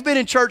again, maybe you've been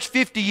in church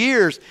 50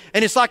 years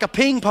and it's like a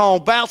ping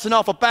pong bouncing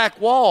off a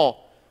back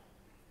wall.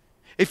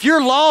 If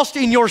you're lost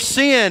in your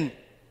sin,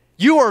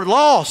 you are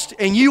lost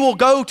and you will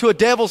go to a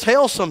devil's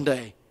hell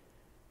someday.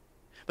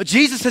 But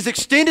Jesus has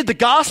extended the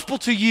gospel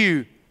to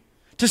you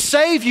to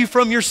save you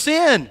from your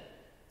sin.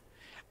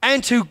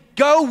 And to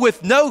go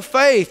with no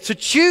faith, to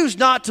choose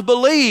not to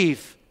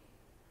believe,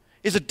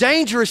 is a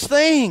dangerous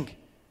thing.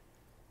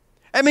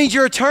 That means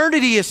your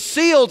eternity is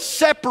sealed,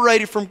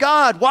 separated from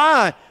God.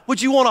 Why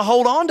would you want to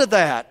hold on to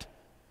that?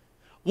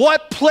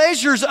 What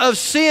pleasures of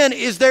sin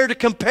is there to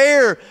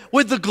compare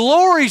with the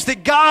glories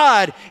that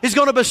God is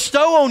going to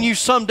bestow on you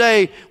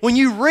someday when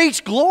you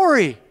reach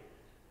glory?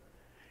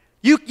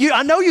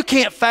 I know you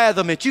can't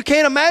fathom it. You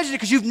can't imagine it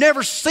because you've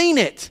never seen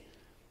it.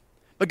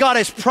 But God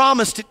has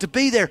promised it to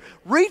be there.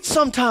 Read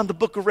sometime the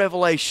book of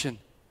Revelation.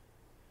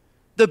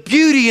 The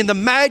beauty and the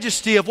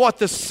majesty of what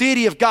the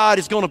city of God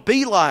is going to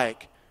be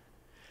like.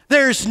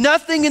 There's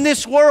nothing in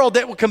this world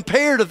that will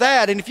compare to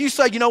that. And if you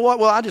say, you know what,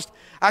 well,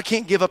 I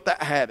can't give up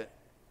that habit.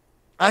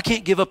 I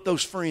can't give up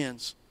those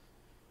friends.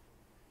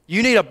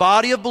 You need a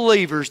body of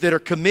believers that are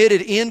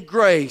committed in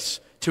grace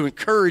to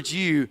encourage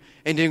you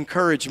and to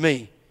encourage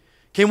me.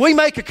 Can we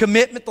make a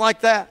commitment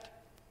like that?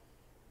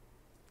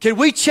 Can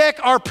we check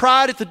our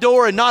pride at the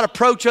door and not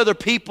approach other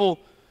people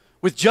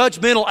with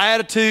judgmental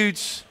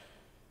attitudes,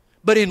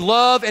 but in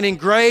love and in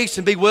grace,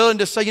 and be willing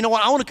to say, you know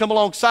what, I want to come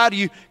alongside of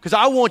you because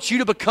I want you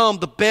to become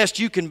the best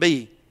you can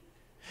be.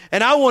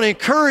 And I want to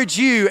encourage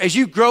you as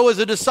you grow as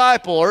a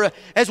disciple, or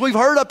as we've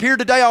heard up here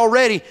today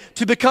already,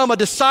 to become a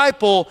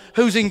disciple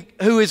who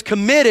is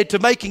committed to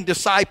making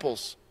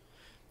disciples.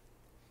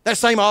 That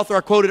same author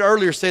I quoted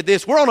earlier said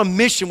this: we're on a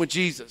mission with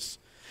Jesus.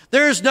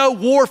 There is no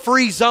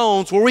war-free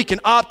zones where we can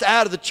opt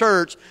out of the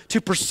church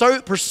to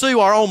pursue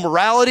our own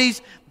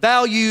moralities,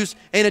 values,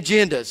 and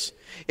agendas.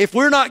 If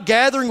we're not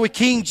gathering with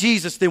King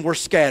Jesus, then we're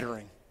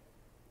scattering.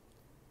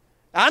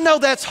 I know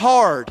that's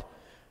hard,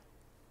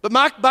 but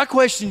my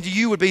question to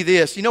you would be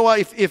this. You know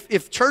what?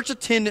 If church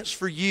attendance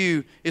for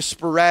you is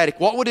sporadic,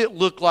 what would it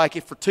look like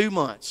if for 2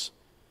 months,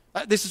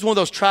 this is one of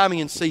those try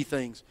me and see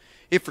things,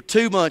 if for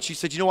 2 months you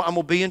said, you know what, I'm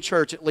going to be in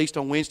church at least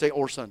on Wednesday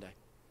or Sunday.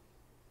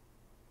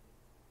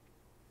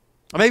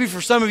 Or maybe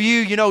for some of you,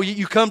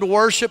 you come to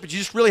worship, but you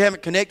just really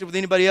haven't connected with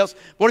anybody else.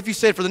 What if you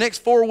said, for the next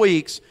 4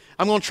 weeks,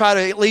 I'm going to try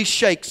to at least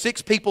shake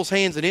 6 people's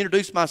hands and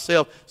introduce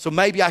myself so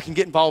maybe I can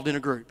get involved in a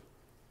group.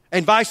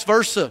 And vice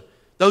versa.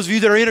 Those of you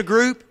that are in a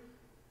group,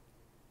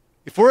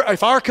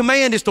 if our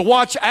command is to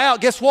watch out,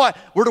 guess what?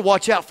 We're to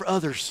watch out for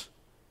others.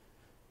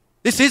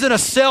 This isn't a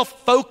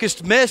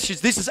self-focused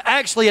message. This is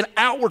actually an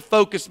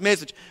outward-focused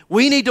message.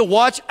 We need to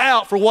watch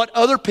out for what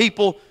other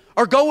people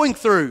are going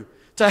through,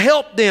 to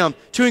help them,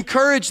 to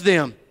encourage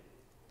them.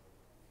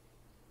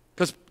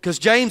 Because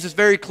James is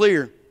very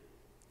clear.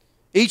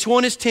 Each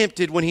one is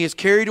tempted when he is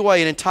carried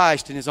away and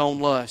enticed in his own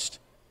lust.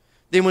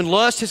 Then when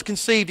lust is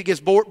conceived, it gives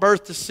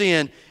birth to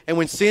sin. And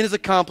when sin is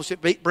accomplished,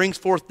 it brings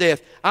forth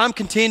death. I'm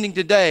contending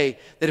today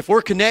that if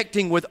we're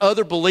connecting with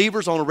other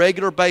believers on a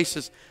regular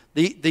basis,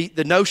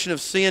 the notion of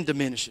sin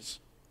diminishes.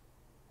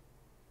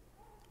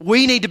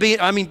 We need to be,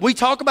 we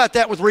talk about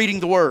that with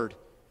reading the Word.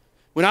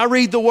 When I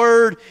read the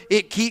Word,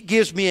 it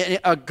gives me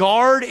a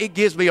guard. It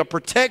gives me a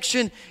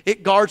protection.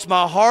 It guards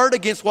my heart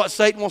against what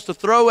Satan wants to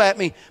throw at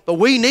me. But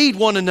we need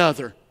one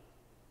another.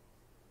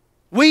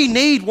 We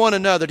need one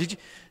another.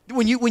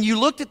 When you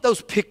looked at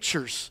those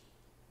pictures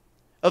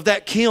of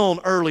that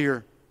kiln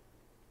earlier,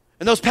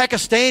 and those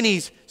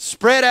Pakistanis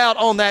spread out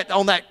on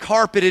that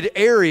carpeted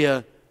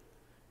area,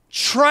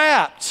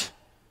 trapped.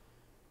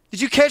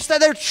 Did you catch that?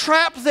 They're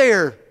trapped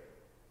there.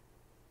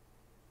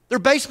 They're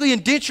basically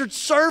indentured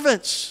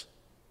servants.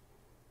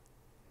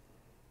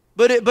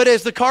 But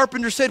as the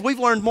carpenter said, we've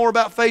learned more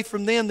about faith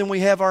from them than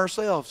we have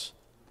ourselves.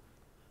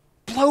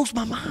 Blows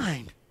my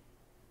mind.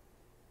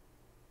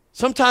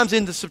 Sometimes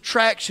in the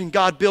subtraction,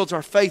 God builds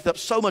our faith up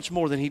so much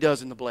more than He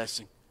does in the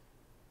blessing.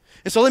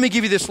 And so let me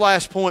give you this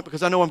last point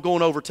because I know I'm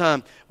going over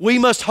time. We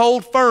must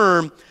hold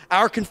firm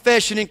our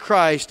confession in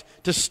Christ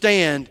to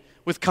stand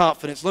with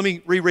confidence. Let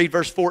me reread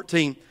verse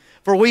 14.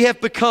 For we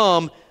have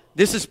become,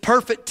 this is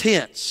perfect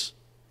tense.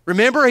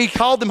 Remember, He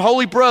called them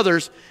holy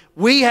brothers.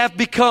 We have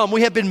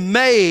been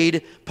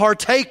made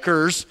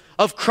partakers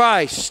of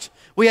Christ.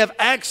 We have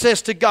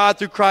access to God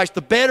through Christ,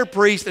 the better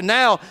priest, and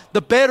now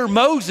the better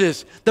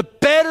Moses, the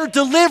better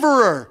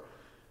deliverer.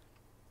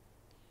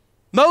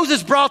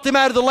 Moses brought them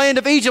out of the land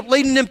of Egypt,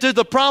 leading them to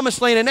the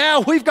promised land, and now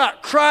we've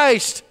got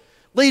Christ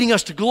leading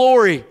us to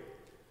glory.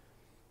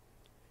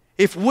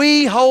 If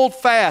we hold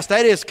fast,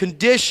 that is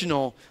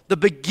conditional, the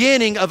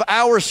beginning of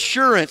our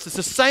assurance. It's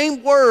the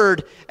same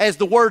word as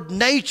the word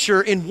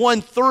nature in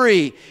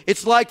 1:3.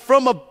 It's like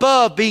from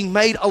above being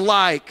made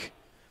alike.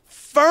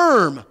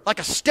 Firm, like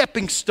a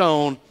stepping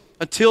stone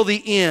until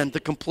the end, the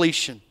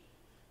completion.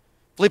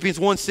 Philippians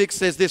 1:6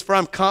 says this, for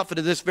I'm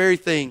confident of this very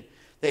thing,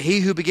 that He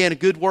who began a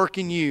good work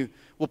in you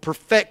will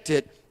perfect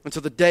it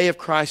until the day of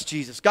Christ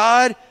Jesus.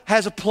 God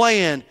has a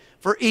plan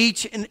for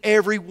each and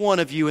every one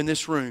of you in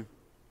this room.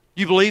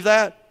 You believe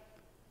that?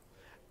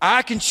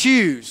 I can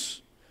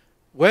choose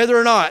whether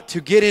or not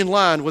to get in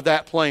line with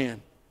that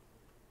plan.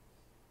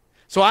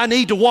 So I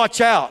need to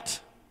watch out.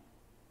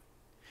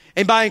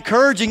 And by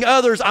encouraging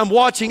others, I'm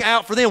watching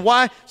out for them.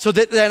 Why? So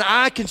that then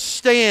I can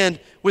stand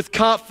with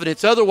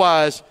confidence.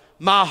 Otherwise,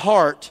 my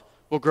heart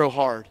will grow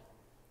hard.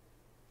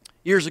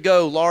 Years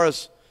ago,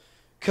 Laura's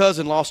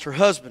cousin lost her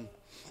husband.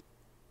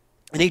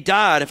 And he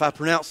died, if I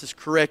pronounce this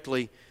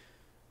correctly,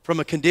 from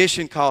a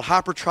condition called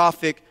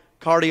hypertrophic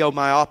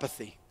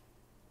cardiomyopathy.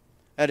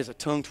 That is a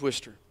tongue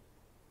twister.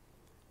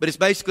 But it's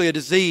basically a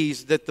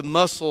disease that the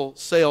muscle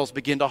cells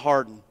begin to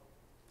harden.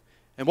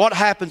 And what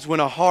happens when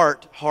a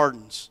heart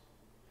hardens?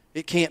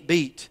 It can't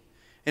beat.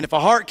 And if a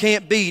heart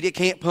can't beat, it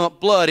can't pump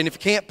blood. And if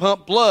it can't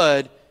pump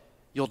blood,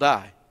 you'll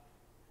die.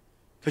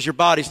 Because your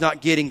body's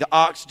not getting the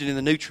oxygen and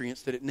the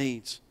nutrients that it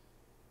needs.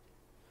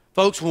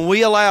 Folks, when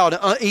we allow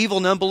an evil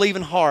and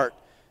unbelieving heart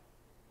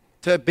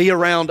to be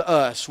around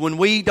us, when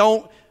we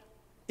don't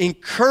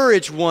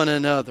encourage one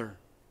another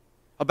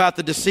about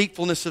the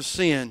deceitfulness of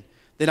sin,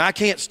 then I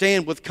can't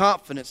stand with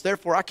confidence.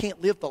 Therefore, I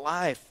can't live the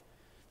life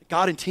that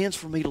God intends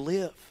for me to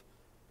live.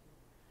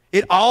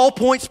 It all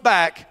points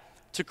back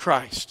to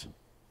Christ.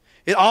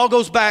 It all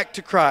goes back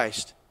to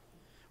Christ.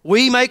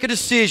 We make a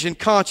decision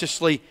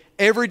consciously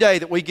every day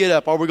that we get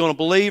up. Are we going to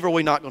believe or are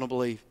we not going to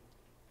believe?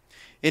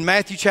 In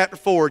Matthew chapter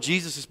 4,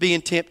 Jesus is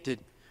being tempted.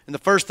 And the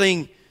first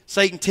thing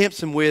Satan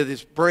tempts him with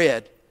is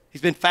bread.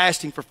 He's been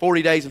fasting for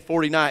 40 days and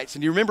 40 nights.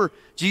 And do you remember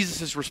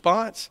Jesus'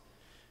 response?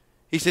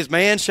 He says,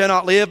 man shall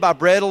not live by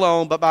bread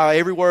alone, but by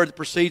every word that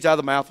proceeds out of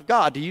the mouth of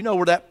God. Do you know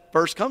where that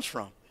verse comes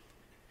from?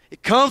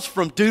 It comes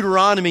from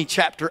Deuteronomy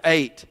chapter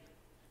 8.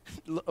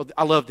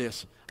 I love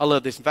this. I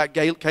love this. In fact,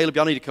 Caleb,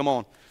 y'all need to come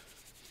on.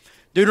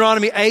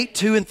 Deuteronomy 8,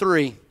 2 and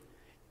 3.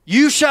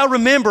 You shall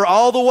remember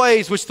all the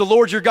ways which the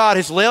Lord your God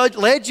has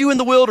led you in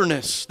the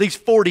wilderness these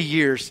 40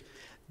 years,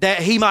 that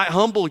he might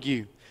humble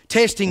you,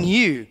 testing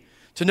you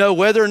to know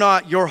whether or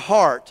not your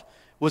heart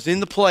was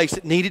in the place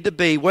it needed to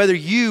be, whether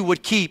you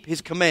would keep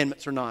his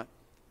commandments or not.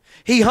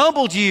 He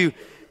humbled you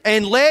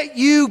and let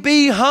you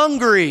be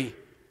hungry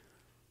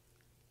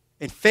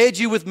and fed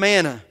you with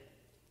manna,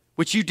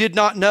 which you did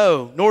not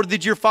know, nor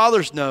did your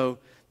fathers know,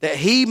 that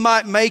he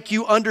might make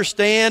you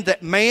understand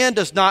that man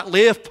does not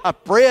live by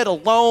bread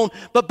alone,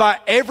 but by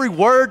every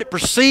word that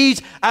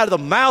proceeds out of the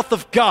mouth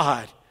of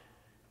God.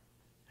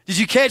 Did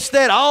you catch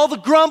that? All the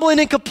grumbling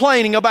and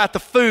complaining about the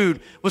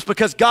food was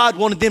because God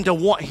wanted them to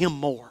want him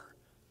more.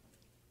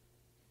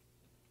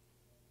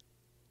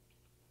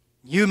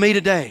 You and me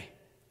today,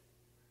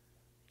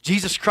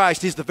 Jesus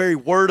Christ is the very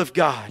Word of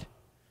God.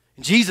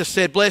 And Jesus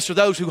said, blessed are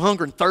those who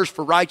hunger and thirst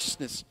for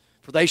righteousness,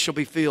 for they shall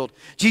be filled.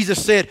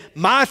 Jesus said,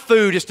 my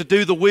food is to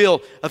do the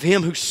will of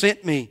him who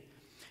sent me.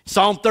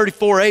 Psalm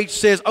 34:8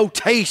 says, oh,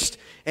 taste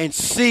and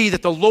see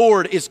that the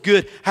Lord is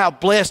good. How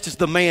blessed is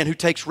the man who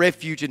takes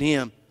refuge in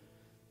him.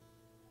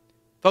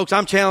 Folks,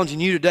 I'm challenging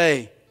you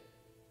today.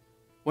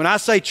 When I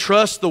say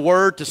trust the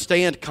Word to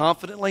stand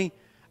confidently,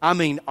 I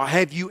mean,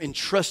 have you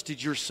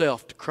entrusted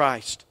yourself to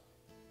Christ?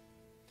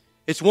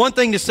 It's one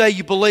thing to say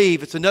you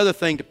believe. It's another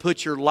thing to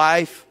put your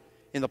life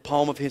in the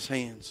palm of his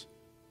hands.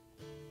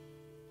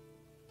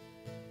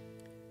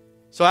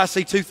 So I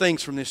see two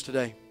things from this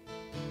today.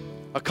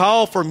 A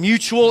call for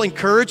mutual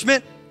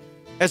encouragement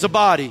as a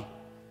body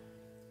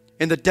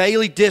and the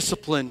daily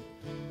discipline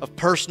of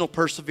personal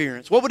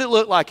perseverance. What would it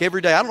look like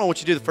every day? I don't know what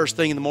you do the first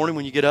thing in the morning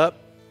when you get up.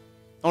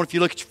 I don't know if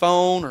you look at your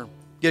phone or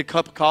get a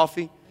cup of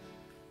coffee.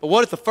 But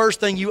what if the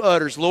first thing you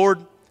utter is, Lord,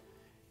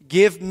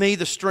 give me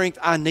the strength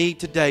I need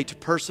today to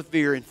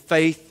persevere in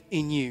faith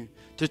in you,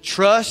 to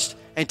trust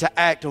and to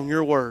act on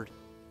your word.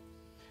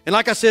 And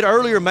like I said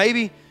earlier,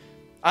 maybe,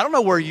 I don't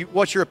know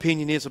what your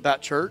opinion is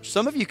about church.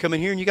 Some of you come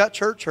in here and you got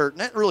church hurt, and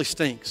that really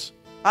stinks.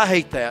 I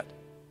hate that.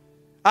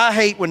 I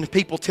hate when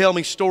people tell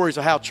me stories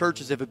of how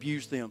churches have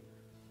abused them.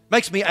 It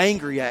makes me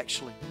angry,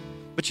 actually.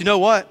 But you know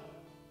what?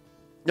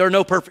 There are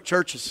no perfect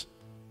churches.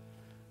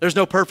 There's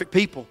no perfect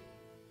people.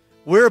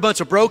 We're a bunch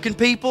of broken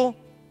people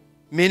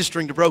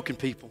ministering to broken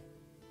people.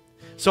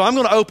 So I'm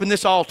going to open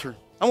this altar.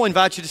 I want to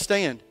invite you to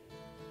stand.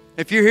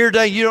 If you're here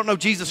today and you don't know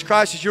Jesus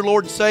Christ as your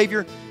Lord and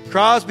Savior,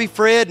 Crosby,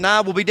 Fred, and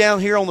I will be down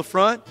here on the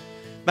front.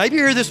 Maybe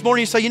you're here this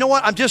morning and you say, you know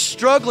what, I'm just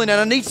struggling and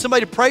I need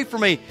somebody to pray for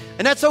me.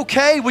 And that's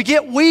okay. We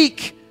get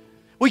weak.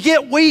 We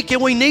get weak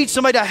and we need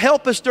somebody to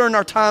help us during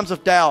our times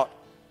of doubt.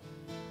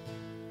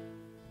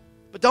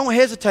 But don't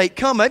hesitate.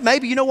 Come.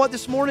 Maybe, you know what,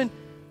 this morning?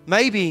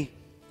 Maybe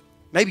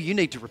you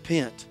need to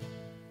repent.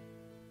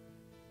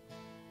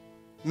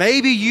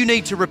 Maybe you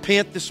need to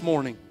repent this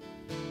morning.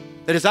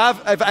 That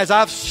as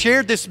I've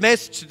shared this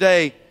message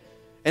today,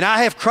 and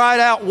I have cried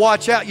out,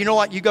 watch out, you know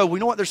what? You go, we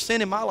know what? There's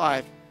sin in my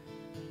life.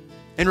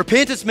 And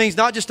repentance means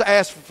not just to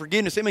ask for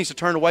forgiveness, it means to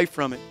turn away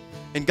from it.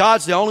 And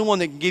God's the only one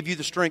that can give you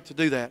the strength to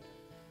do that.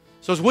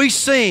 So as we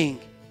sing,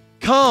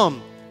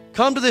 come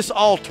to this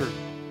altar,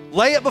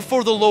 lay it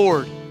before the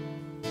Lord.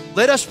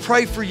 Let us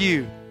pray for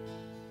you.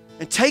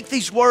 And take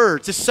these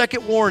words, this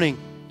second warning,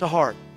 to heart.